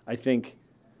I think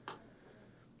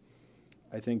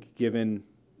given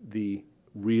the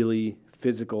really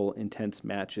physical, intense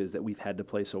matches that we've had to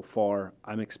play so far,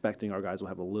 I'm expecting our guys will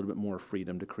have a little bit more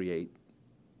freedom to create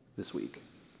this week,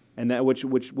 and that which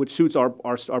suits our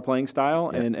playing style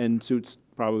and suits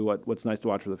probably what's nice to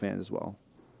watch for the fans as well.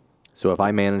 So if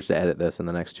I manage to edit this in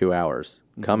the next 2 hours,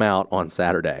 come out on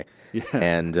Saturday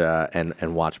and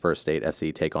watch First State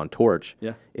FC take on Torch.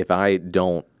 Yeah. If I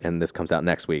don't, and this comes out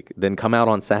next week, then come out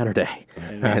on Saturday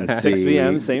and 6 see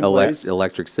p.m., same place.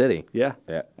 Electric City. Yeah,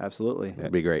 Yeah. absolutely.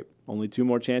 It'd be great. Only 2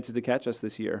 more chances to catch us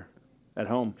this year at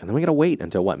home. And then we got to wait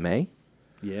until what, May?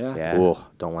 Yeah. Yeah. Ooh,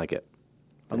 don't like it.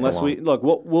 Unless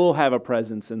we'll have a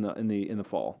presence in the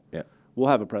fall. Yeah. We'll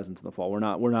have a presence in the fall. We're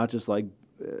not just like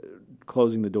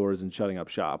closing the doors and shutting up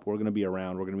shop. We're going to be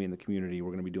around. We're going to be in the community.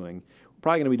 We're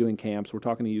probably going to be doing camps. We're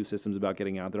talking to youth systems about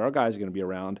getting out there. Our guys are going to be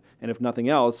around. And if nothing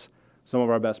else, some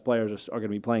of our best players are going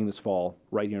to be playing this fall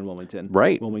right here in Wilmington.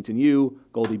 Right. Wilmington U,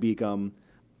 Goldie Beacom,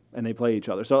 and they play each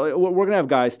other. So we're going to have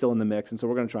guys still in the mix, and so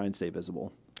we're going to try and stay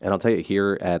visible. And I'll tell you,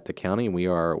 here at the county, we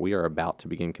are about to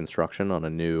begin construction on a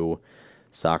new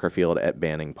soccer field at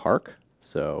Banning Park.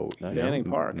 So Banning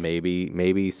Park.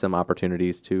 Maybe some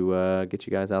opportunities to get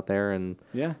you guys out there and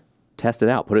test it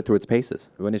out, put it through its paces.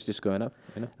 When is this going up?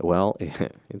 Well,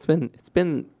 it's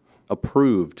been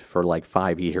approved for like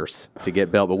 5 years to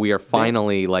get built, but we are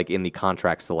finally like in the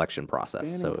contract selection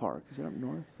process. Banning Park, is it up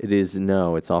north? It is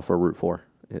it's off of Route 4,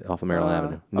 off of Maryland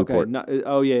Avenue, Newport.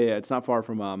 Okay. It's not far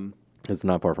from. It's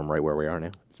not far from right where we are now.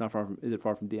 It's not far from. Is it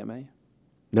far from DMA?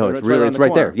 No, It's it's right really around it's the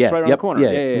right there. corner. Yeah, It's right around the corner.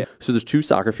 Yeah. So there's 2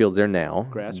 soccer fields there now.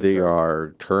 Grass or they turf?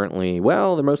 are currently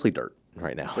they're mostly dirt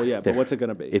right now. Well, yeah, but what's it going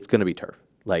to be? It's going to be turf.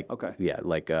 Like Okay. Yeah,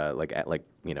 like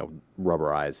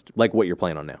rubberized, like what you're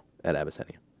playing on now at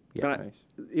Abyssinia. Yeah.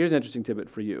 Here's an interesting tidbit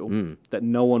for you that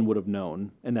no one would have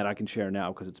known, and that I can share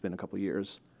now because it's been a couple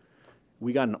years.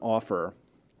 We got an offer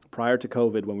prior to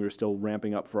COVID when we were still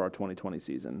ramping up for our 2020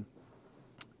 season.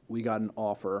 We got an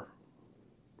offer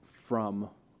from.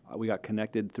 We got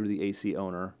connected through the AC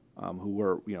owner,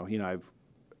 who he and I have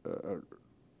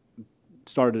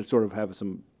started to sort of have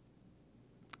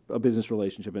a business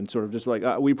relationship, and sort of just like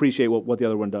we appreciate what the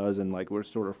other one does, and like we're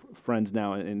sort of friends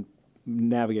now and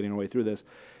navigating our way through this.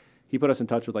 he put us in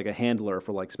touch with like a handler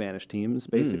for like Spanish teams,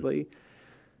 basically.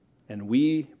 And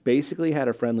we basically had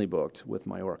a friendly booked with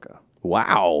Mallorca.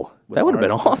 Wow. That would have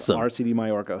been awesome. RCD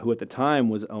Mallorca, who at the time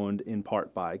was owned in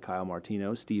part by Kyle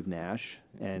Martino, Steve Nash,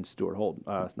 and Stuart Holden.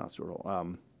 Not Stuart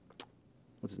Holden.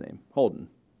 What's his name? Holden.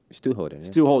 Stu Holden. Yeah.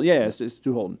 Stu Holden. Yeah, it's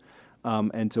Stu Holden.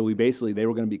 And so they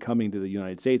were going to be coming to the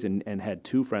United States and had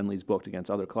 2 friendlies booked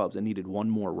against other clubs and needed one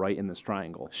more right in this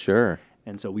triangle. Sure.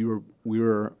 And so we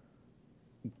were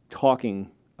talking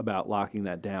about locking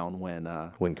that down when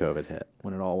COVID hit.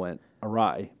 when it all went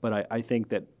awry. But I think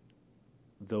that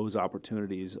those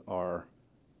opportunities are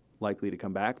likely to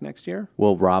come back next year.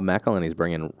 Well, Rob McElhenney's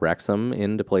bringing Wrexham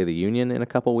in to play the Union in a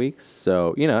couple weeks.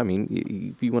 So, I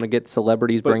mean, if you want to get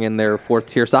celebrities bringing their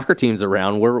 4th-tier soccer teams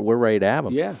around, we're ready to have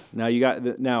them. Yeah. Now you have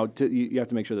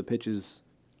to make sure the pitch is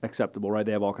acceptable, right?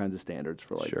 They have all kinds of standards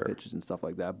for like pitches and stuff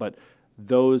like that. But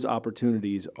those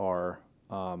opportunities are,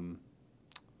 I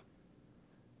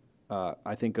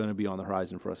think, going to be on the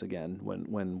horizon for us again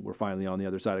when we're finally on the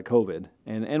other side of COVID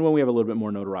and when we have a little bit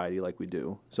more notoriety like we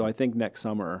do. So I think next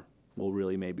summer we'll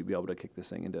really maybe be able to kick this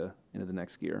thing into the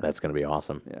next gear. That's going to be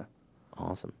awesome. Yeah.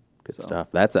 Awesome. Good stuff.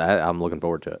 I'm looking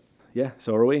forward to it. Yeah,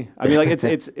 so are we. I mean, like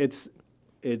it's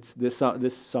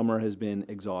this summer has been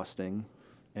exhausting,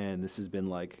 and this has been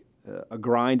like a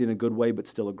grind in a good way, but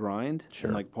still a grind. Sure.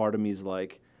 And like part of me is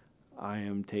like, I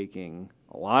am taking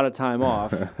a lot of time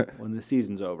off when the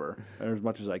season's over, or as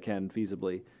much as I can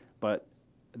feasibly. But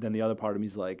then the other part of me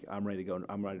is like, I'm ready to go.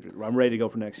 I'm ready to go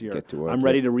for next year. Get to work, I'm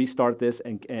ready to restart this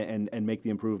and make the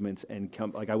improvements and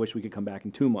come. Like I wish we could come back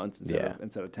in 2 months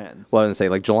instead of 10. Well, I was going to say,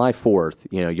 like July 4th,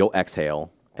 you'll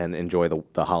exhale and enjoy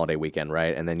the holiday weekend,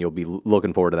 right? And then you'll be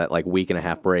looking forward to that like week and a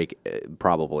half break,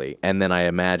 probably. And then I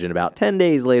imagine about 10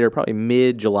 days later, probably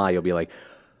mid-July, you'll be like,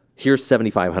 here's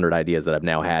 7,500 ideas that I've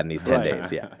now had in these 10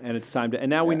 days. Yeah. And it's time to, and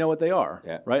now we know what they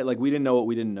are, right? Like we didn't know what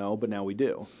we didn't know, but now we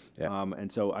do. Yeah.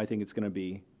 And so I think it's going to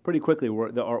be pretty quickly,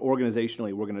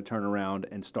 organizationally, we're going to turn around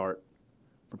and start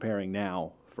preparing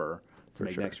now to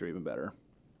make next year even better.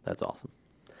 That's awesome.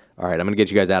 All right, I'm going to get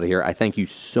you guys out of here. I thank you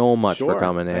so much for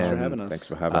coming in. Thanks for having us. Thanks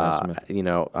for having us,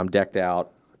 man. I'm decked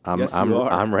out. Yes, you are.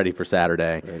 I'm ready for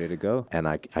Saturday. Ready to go. And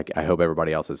I hope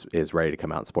everybody else is ready to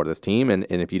come out and support this team. And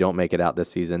if you don't make it out this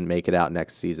season, make it out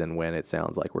next season when it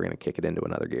sounds like we're going to kick it into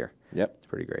another gear. Yep. It's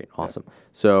pretty great. Awesome. Yep.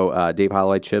 So Dave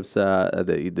Holloway, Chips,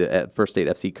 the First State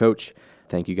FC coach,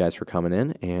 thank you guys for coming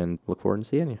in and look forward to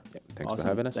seeing you. Yep. Thanks awesome. for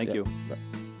having us. Thank you.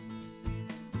 Bye.